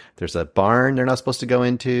on. There's a barn they're not supposed to go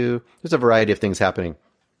into. There's a variety of things happening.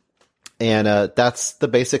 And that's the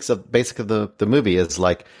basic of the movie is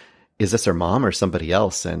like, is this their mom or somebody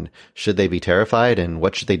else? And should they be terrified? And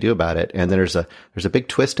what should they do about it? And then there's a big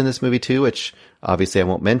twist in this movie too, which obviously I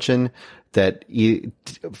won't mention. The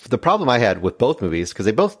problem I had with both movies, because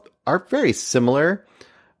they both are very similar,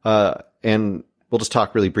 and we'll just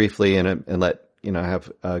talk really briefly and let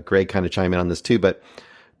have Greg kind of chime in on this too. But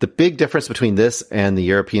the big difference between this and the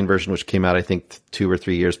European version, which came out I think 2 or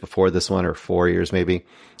 3 years before this one, or 4 years maybe,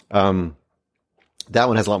 that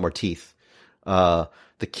one has a lot more teeth.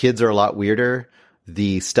 The kids are a lot weirder.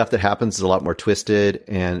 The stuff that happens is a lot more twisted,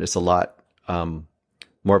 and it's a lot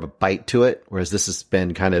more of a bite to it, whereas this has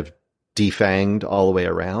been kind of defanged all the way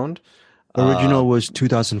around. Original was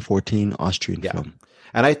 2014 Austrian film.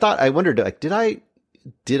 And I wondered, like, did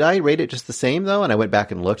I rate it just the same though? And I went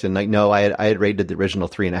back and looked, and like, no, I had rated the original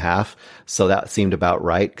 3.5, so that seemed about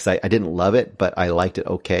right because I didn't love it, but I liked it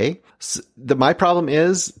okay. So my problem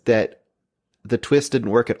is that the twist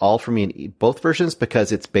didn't work at all for me in both versions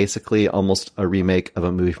because it's basically almost a remake of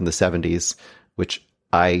a movie from the 70s, which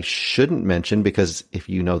I shouldn't mention because if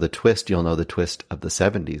you know the twist, you'll know the twist of the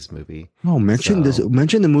 70s movie. Oh, mention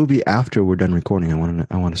the movie after we're done recording.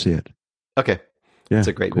 I want to see it. Okay. Yeah, it's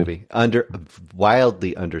a great movie.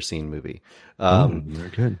 Wildly underseen movie. Very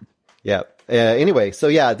good. Yeah. Anyway, so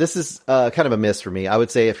yeah, this is kind of a miss for me. I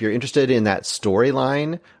would say if you're interested in that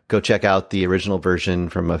storyline, go check out the original version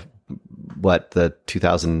from the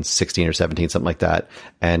 2016 or 17, something like that,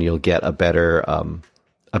 and you'll get a better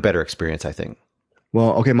experience, I think.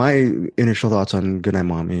 Well, okay, my initial thoughts on Goodnight,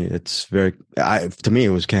 Mommy, it's to me, it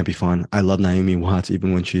was campy fun. I love Naomi Watts,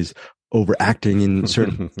 even when she's overacting in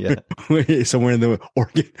certain way, somewhere in the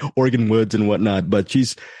Oregon woods and whatnot. But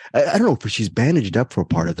I don't know if she's bandaged up for a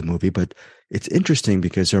part of the movie, but it's interesting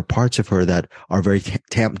because there are parts of her that are very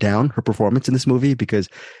tamped down, her performance in this movie, because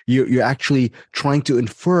you're actually trying to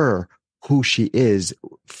infer who she is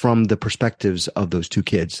from the perspectives of those 2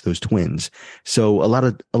 kids, those twins. So a lot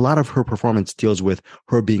of her performance deals with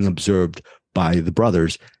her being observed by the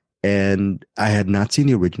brothers. And I had not seen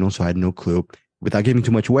the original, so I had no clue. Without giving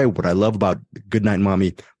too much away, what I love about Goodnight,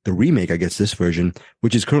 Mommy, the remake, I guess this version,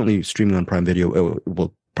 which is currently streaming on Prime Video, it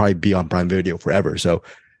will probably be on Prime Video forever. So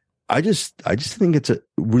I just think it's a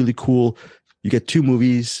really cool. You get 2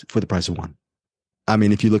 movies for the price of 1. I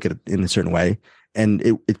mean, if you look at it in a certain way, and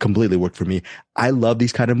it completely worked for me. I love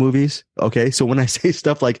these kind of movies. Okay. So when I say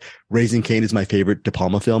stuff like Raising Cain is my favorite De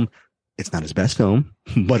Palma film, it's not his best film,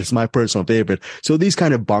 but it's my personal favorite. So these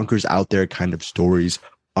kind of bonkers out there kind of stories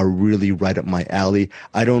are really right up my alley.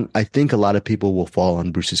 I think a lot of people will fall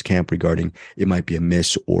on Bruce's camp regarding it might be a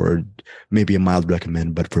miss or maybe a mild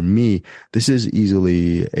recommend. But for me, this is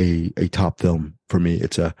easily a top film for me.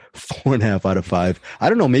 It's a 4.5 out of 5. I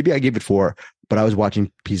don't know. Maybe I gave it 4, but I was watching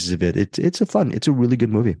pieces of it. It's a really good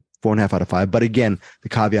movie. 4.5 out of 5. But again, the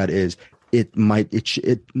caveat is it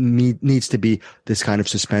needs to be this kind of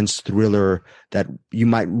suspense thriller that you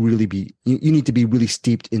might really be, you need to be really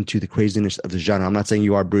steeped into the craziness of the genre. I'm not saying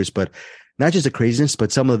you are, Bruce, but not just the craziness,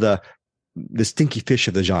 but some of the stinky fish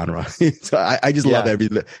of the genre. So I just love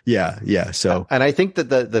So, and I think that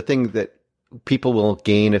the thing that people will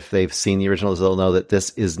gain if they've seen the original is they'll know that this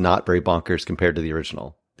is not very bonkers compared to the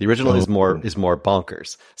original. The original is more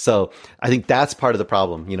bonkers. So I think that's part of the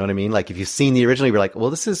problem. You know what I mean? Like if you've seen the original, you're like, well,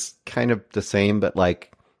 this is kind of the same, but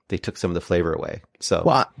like they took some of the flavor away. So,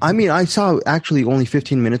 well, I mean, I saw actually only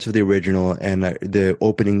 15 minutes of the original, and the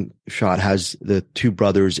opening shot has the two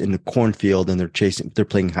brothers in the cornfield, and they're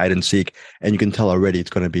playing hide and seek, and you can tell already it's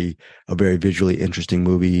going to be a very visually interesting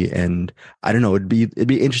movie. And I don't know, it'd be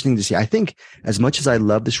interesting to see. I think as much as I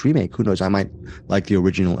love this remake, who knows, I might like the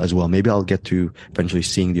original as well. Maybe I'll get to eventually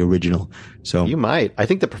seeing the original. So you might. I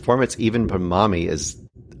think the performance even from Mommy is,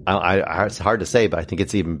 it's hard to say, but I think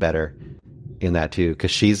it's even better in that too,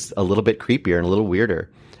 because she's a little bit creepier and a little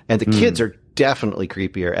weirder, and the kids are definitely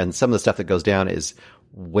creepier, and some of the stuff that goes down is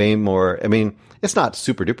way more, I mean, it's not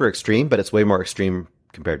super duper extreme, but it's way more extreme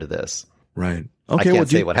compared to this. Right. Okay. I can't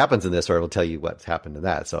say what happens in this, or I will tell you what's happened in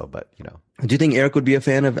that. So, but you know, do you think Eric would be a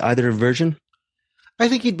fan of either version? I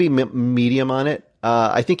think he'd be medium on it.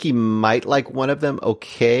 I think he might like one of them.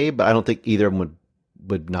 Okay. But I don't think either of them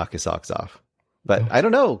would knock his socks off, but I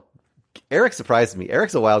don't know. Eric surprised me.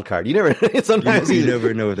 Eric's a wild card. You never you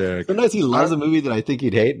never know with Eric. Sometimes he loves a movie that I think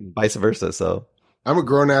he'd hate, and vice versa. So I'm a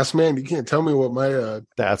grown ass man. You can't tell me what my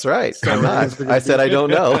that's right. I'm not. I said I don't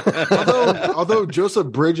know. although Joseph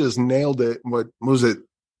Bridges nailed it. What was it?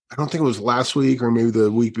 I don't think it was last week or maybe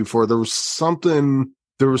the week before. There was some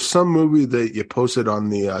movie that you posted on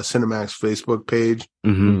the Cinemax Facebook page.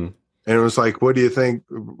 Mm-hmm. And it was like, what do you think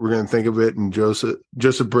we're going to think of it? And Joseph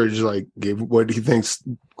Bridges like gave what he thinks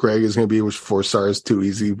Greg is going to be, which 4 stars too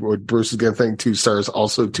easy. What Bruce is going to think 2 stars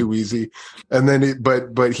also too easy. And then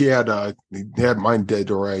but he had mine dead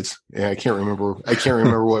to rights. And I can't remember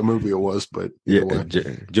what movie it was, but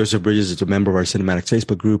Joseph Bridges is a member of our Cinematic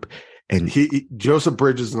Facebook group. And Joseph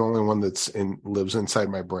Bridges is the only one lives inside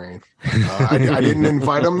my brain. I didn't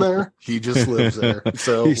invite him there. He just lives there.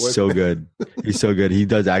 So he's so good. He's so good. He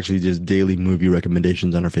does actually just daily movie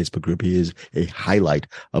recommendations on our Facebook group. He is a highlight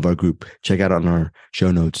of our group. Check out on our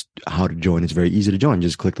show notes how to join. It's very easy to join.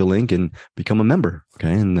 Just click the link and become a member.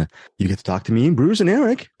 Okay. And you get to talk to me, Bruce, and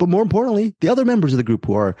Eric. But more importantly, the other members of the group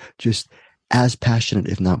who are just as passionate,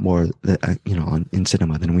 if not more, in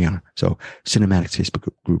cinema than we are. So Cinematics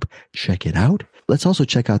Facebook group, check it out. Let's also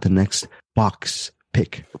check out the next box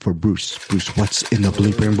pick for Bruce. Bruce, what's in the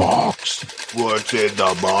bleeping box? What's in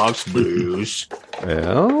the box, Bruce?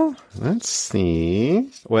 Well, let's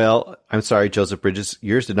see. Well, I'm sorry, Joseph Bridges,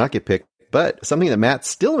 yours did not get picked, but something that Matt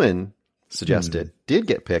Stillman suggested did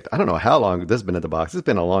get picked. I don't know how long this has been in the box. It's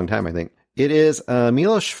been a long time, I think. It is a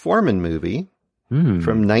Milos Forman movie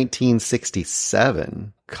from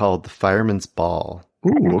 1967 called The Fireman's Ball.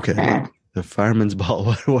 Ooh, okay. The Fireman's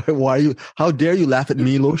Ball. Why you? How dare you laugh at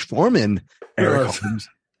Milos Forman, Eric Holmes?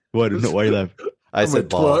 What? No, why you laugh? I said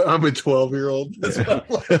ball. I'm a 12-year-old.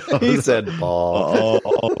 He said ball.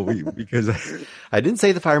 Because I didn't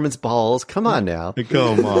say the fireman's balls. Come on now.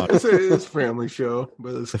 Come on. It's a family show,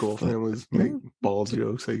 but the school families make ball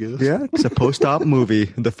jokes, I guess. Yeah, it's a post-op movie,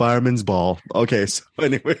 The Fireman's Ball. Okay, so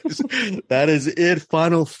anyways, that is it.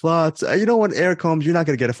 Final thoughts. You know what, Eric Holmes, you're not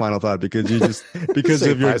going to get a final thought because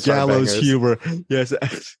of your gallows humor. Yes.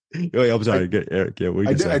 I'm sorry, Eric. Yeah,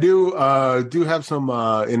 I do have some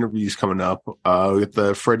interviews coming up. With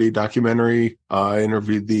the Freddy documentary, I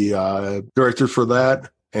interviewed the director for that,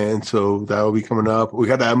 and so that will be coming up. We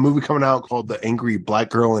got a movie coming out called The Angry Black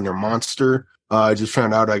Girl and Her Monster. I just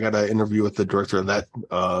found out I got an interview with the director of that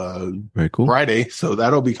very cool Friday, so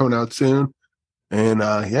that'll be coming out soon. And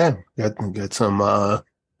got some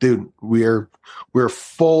dude. We're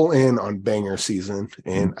full in on banger season,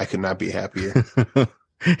 and I could not be happier.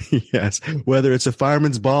 Yes, whether it's a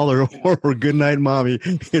Fireman's Ball or Goodnight Mommy,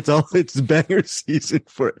 it's banger season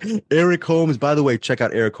for Eric Holmes. By the way, check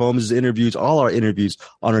out Eric Holmes' interviews, all our interviews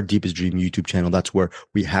on our Deepest Dream YouTube channel. That's where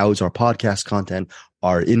we house our podcast content,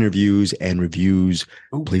 our interviews and reviews.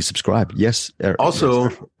 Please subscribe. Yes, Eric. Also,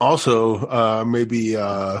 maybe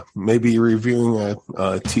reviewing a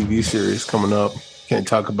TV series coming up. Can't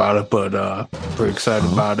talk about it, but pretty excited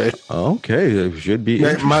about it. Okay, it should be.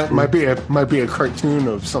 Might be a cartoon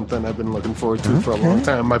of something I've been looking forward to for a long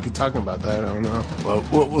time. Might be talking about that. I don't know. Well,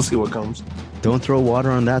 we'll see what comes. Don't throw water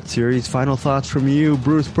on that series. Final thoughts from you,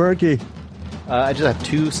 Bruce Perky. I just have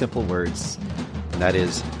 2 simple words, and that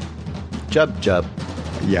is Jub Jub.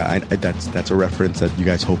 Yeah, that's a reference that you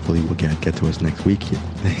guys hopefully will get to us next week.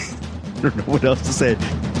 don't know what else to say.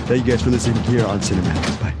 Thank you guys for listening here on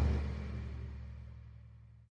Cinematic. Bye.